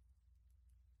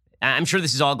 I'm sure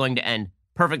this is all going to end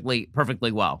perfectly,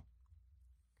 perfectly well.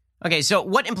 Okay, so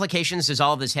what implications does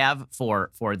all of this have for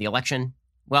the election?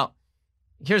 Well,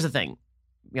 here's the thing.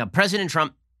 President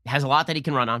Trump has a lot that he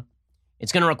can run on.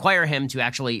 It's going to require him to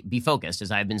actually be focused,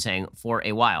 as I've been saying for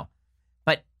a while.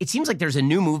 But it seems like there's a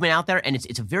new movement out there, and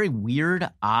it's a very weird,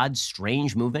 odd,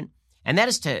 strange movement, and that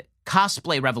is to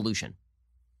cosplay revolution.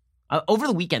 Over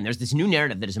the weekend, there's this new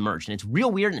narrative that has emerged, and it's real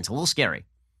weird and it's a little scary,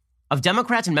 of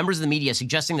Democrats and members of the media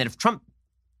suggesting that if Trump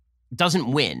doesn't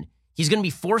win, he's going to be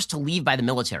forced to leave by the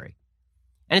military.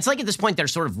 And it's like at this point, they're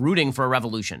sort of rooting for a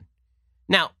revolution.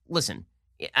 Now, listen,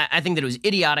 I think that it was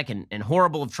idiotic and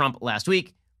horrible of Trump last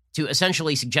week to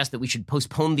essentially suggest that we should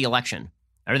postpone the election,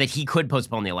 or that he could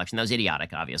postpone the election. That was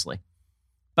idiotic, obviously.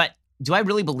 But do I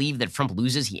really believe that if Trump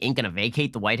loses, he ain't going to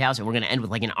vacate the White House and we're going to end with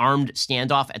like an armed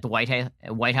standoff at the White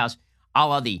House, a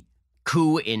la the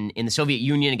coup in the Soviet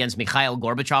Union against Mikhail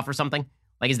Gorbachev or something?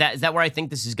 Like, is that where I think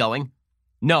this is going?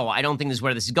 No, I don't think this is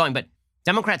where this is going, but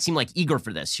Democrats seem like eager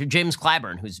for this. James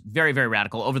Clyburn, who's very, very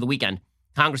radical, over the weekend,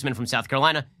 congressman from South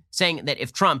Carolina, saying that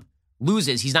if Trump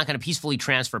loses, he's not going to peacefully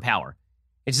transfer power.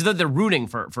 It's as though they're rooting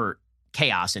for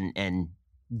chaos and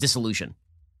dissolution.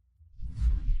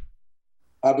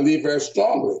 I believe very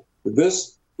strongly that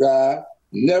this guy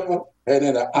never had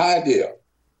an idea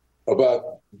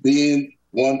about being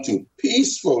one to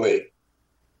peacefully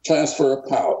transfer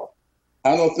power.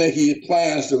 I don't think he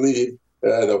plans to leave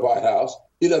the White House.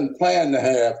 He doesn't plan to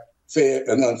have fair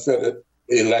and unfettered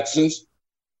elections.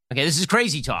 Okay, this is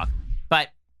crazy talk. But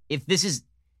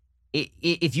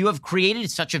if you have created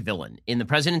such a villain in the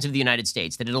president of the United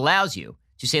States that it allows you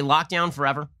to say lockdown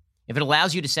forever, if it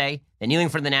allows you to say that kneeling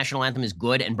for the national anthem is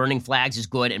good and burning flags is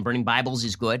good and burning Bibles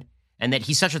is good, and that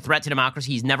he's such a threat to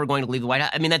democracy, he's never going to leave the White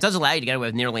House. I mean, that does allow you to get away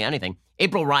with nearly anything.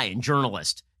 April Ryan,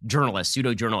 journalist,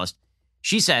 pseudo-journalist,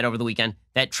 she said over the weekend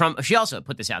that Trump, she also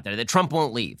put this out there, that Trump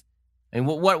won't leave. I mean,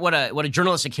 what a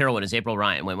journalistic heroine is April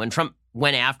Ryan. When Trump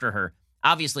went after her,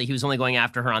 obviously he was only going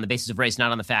after her on the basis of race,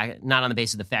 not on the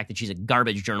basis of the fact that she's a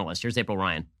garbage journalist. Here's April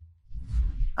Ryan.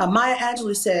 Maya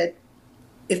Angelou said,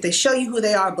 if they show you who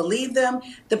they are, believe them.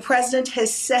 The president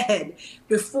has said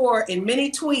before in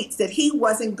many tweets that he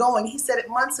wasn't going. He said it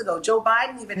months ago. Joe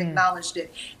Biden even acknowledged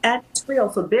it. And it's real.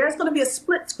 So there's going to be a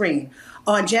split screen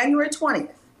on January 20th,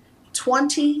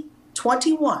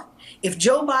 2021. If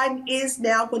Joe Biden is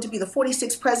now going to be the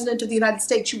 46th president of the United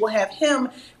States, you will have him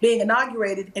being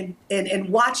inaugurated and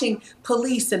watching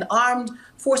police and armed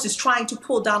forces trying to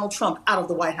pull Donald Trump out of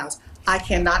the White House. I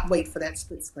cannot wait for that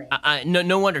split screen.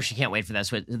 No wonder she can't wait for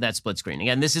that split screen.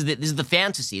 Again, this is the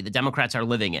fantasy the Democrats are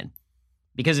living in.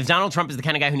 Because if Donald Trump is the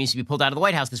kind of guy who needs to be pulled out of the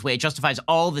White House this way, it justifies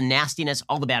all the nastiness,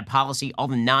 all the bad policy, all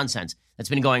the nonsense that's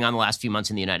been going on the last few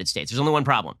months in the United States. There's only one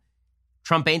problem.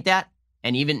 Trump ain't that,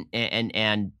 and even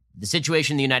and the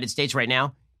situation in the United States right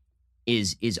now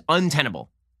is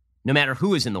untenable, no matter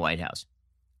who is in the White House.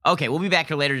 Okay, we'll be back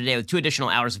here later today with 2 additional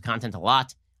hours of content, a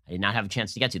lot I did not have a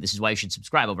chance to get to. This is why you should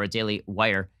subscribe over at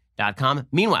dailywire.com.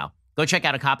 Meanwhile, go check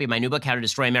out a copy of my new book, How to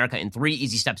Destroy America in 3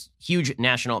 Easy Steps, huge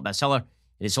national bestseller.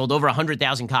 It has sold over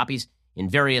 100,000 copies in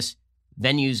various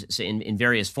venues, in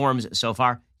various forms so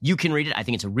far. You can read it. I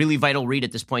think it's a really vital read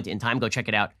at this point in time. Go check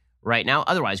it out right now.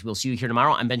 Otherwise, we'll see you here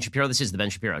tomorrow. I'm Ben Shapiro. This is The Ben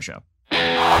Shapiro Show.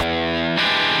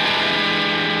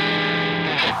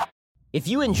 If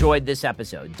you enjoyed this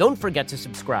episode, don't forget to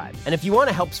subscribe. And if you want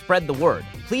to help spread the word,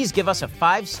 please give us a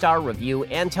 5-star review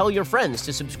and tell your friends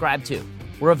to subscribe too.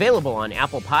 We're available on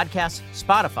Apple Podcasts,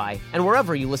 Spotify, and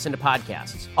wherever you listen to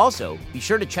podcasts. Also, be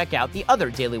sure to check out the other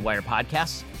Daily Wire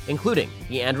podcasts, including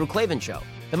The Andrew Klavan Show,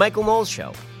 The Michael Knowles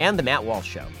Show, and The Matt Walsh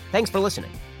Show. Thanks for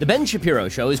listening. The Ben Shapiro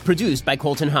Show is produced by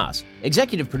Colton Haas,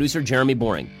 executive producer Jeremy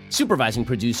Boring, supervising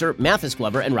producer Mathis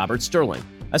Glover and Robert Sterling,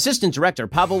 assistant director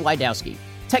Pavel Wydowski,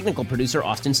 technical producer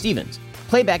Austin Stevens,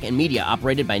 playback and media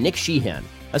operated by Nick Sheehan,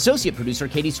 associate producer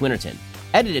Katie Swinnerton,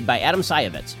 edited by Adam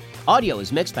Sayevitz. Audio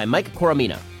is mixed by Mike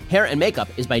Coromina. Hair and makeup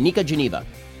is by Nika Geneva.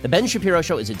 The Ben Shapiro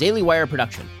Show is a Daily Wire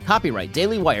production. Copyright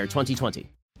Daily Wire 2020.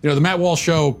 You know, the Matt Walsh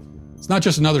Show, it's not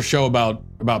just another show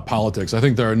about politics. I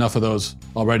think there are enough of those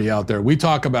already out there. We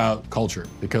talk about culture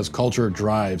because culture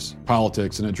drives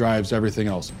politics and it drives everything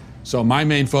else. So my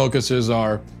main focuses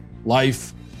are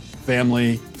life,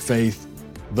 family, faith.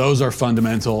 Those are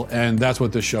fundamental, and that's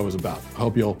what this show is about. I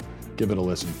hope you'll give it a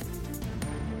listen.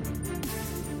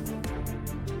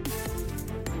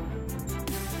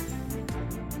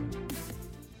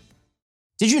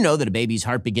 Did you know that a baby's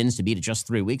heart begins to beat at just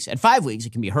 3 weeks? At 5 weeks,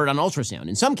 it can be heard on ultrasound.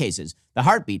 In some cases, the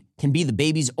heartbeat can be the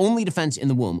baby's only defense in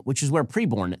the womb, which is where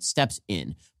Preborn steps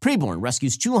in. Preborn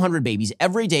rescues 200 babies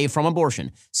every day from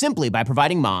abortion simply by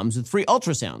providing moms with free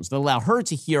ultrasounds that allow her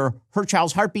to hear her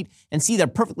child's heartbeat and see their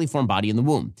perfectly formed body in the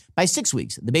womb. By 6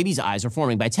 weeks, the baby's eyes are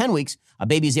forming. By 10 weeks, a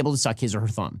baby is able to suck his or her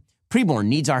thumb. Preborn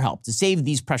needs our help to save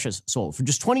these precious souls. For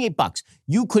just $28,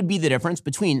 you could be the difference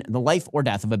between the life or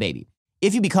death of a baby.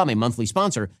 If you become a monthly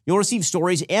sponsor, you'll receive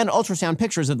stories and ultrasound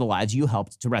pictures of the lives you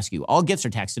helped to rescue. All gifts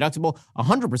are tax deductible.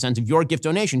 100% of your gift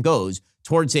donation goes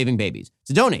towards saving babies.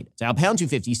 To donate, dial pound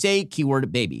 250, say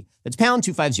keyword baby. That's pound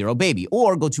 250 baby,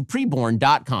 or go to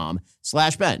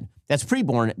preborn.com/Ben. That's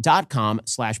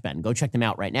preborn.com/Ben. Go check them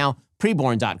out right now.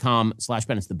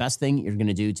 Preborn.com/Ben. It's the best thing you're going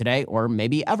to do today or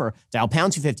maybe ever. Dial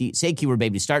pound 250, say keyword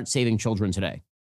baby to start saving children today.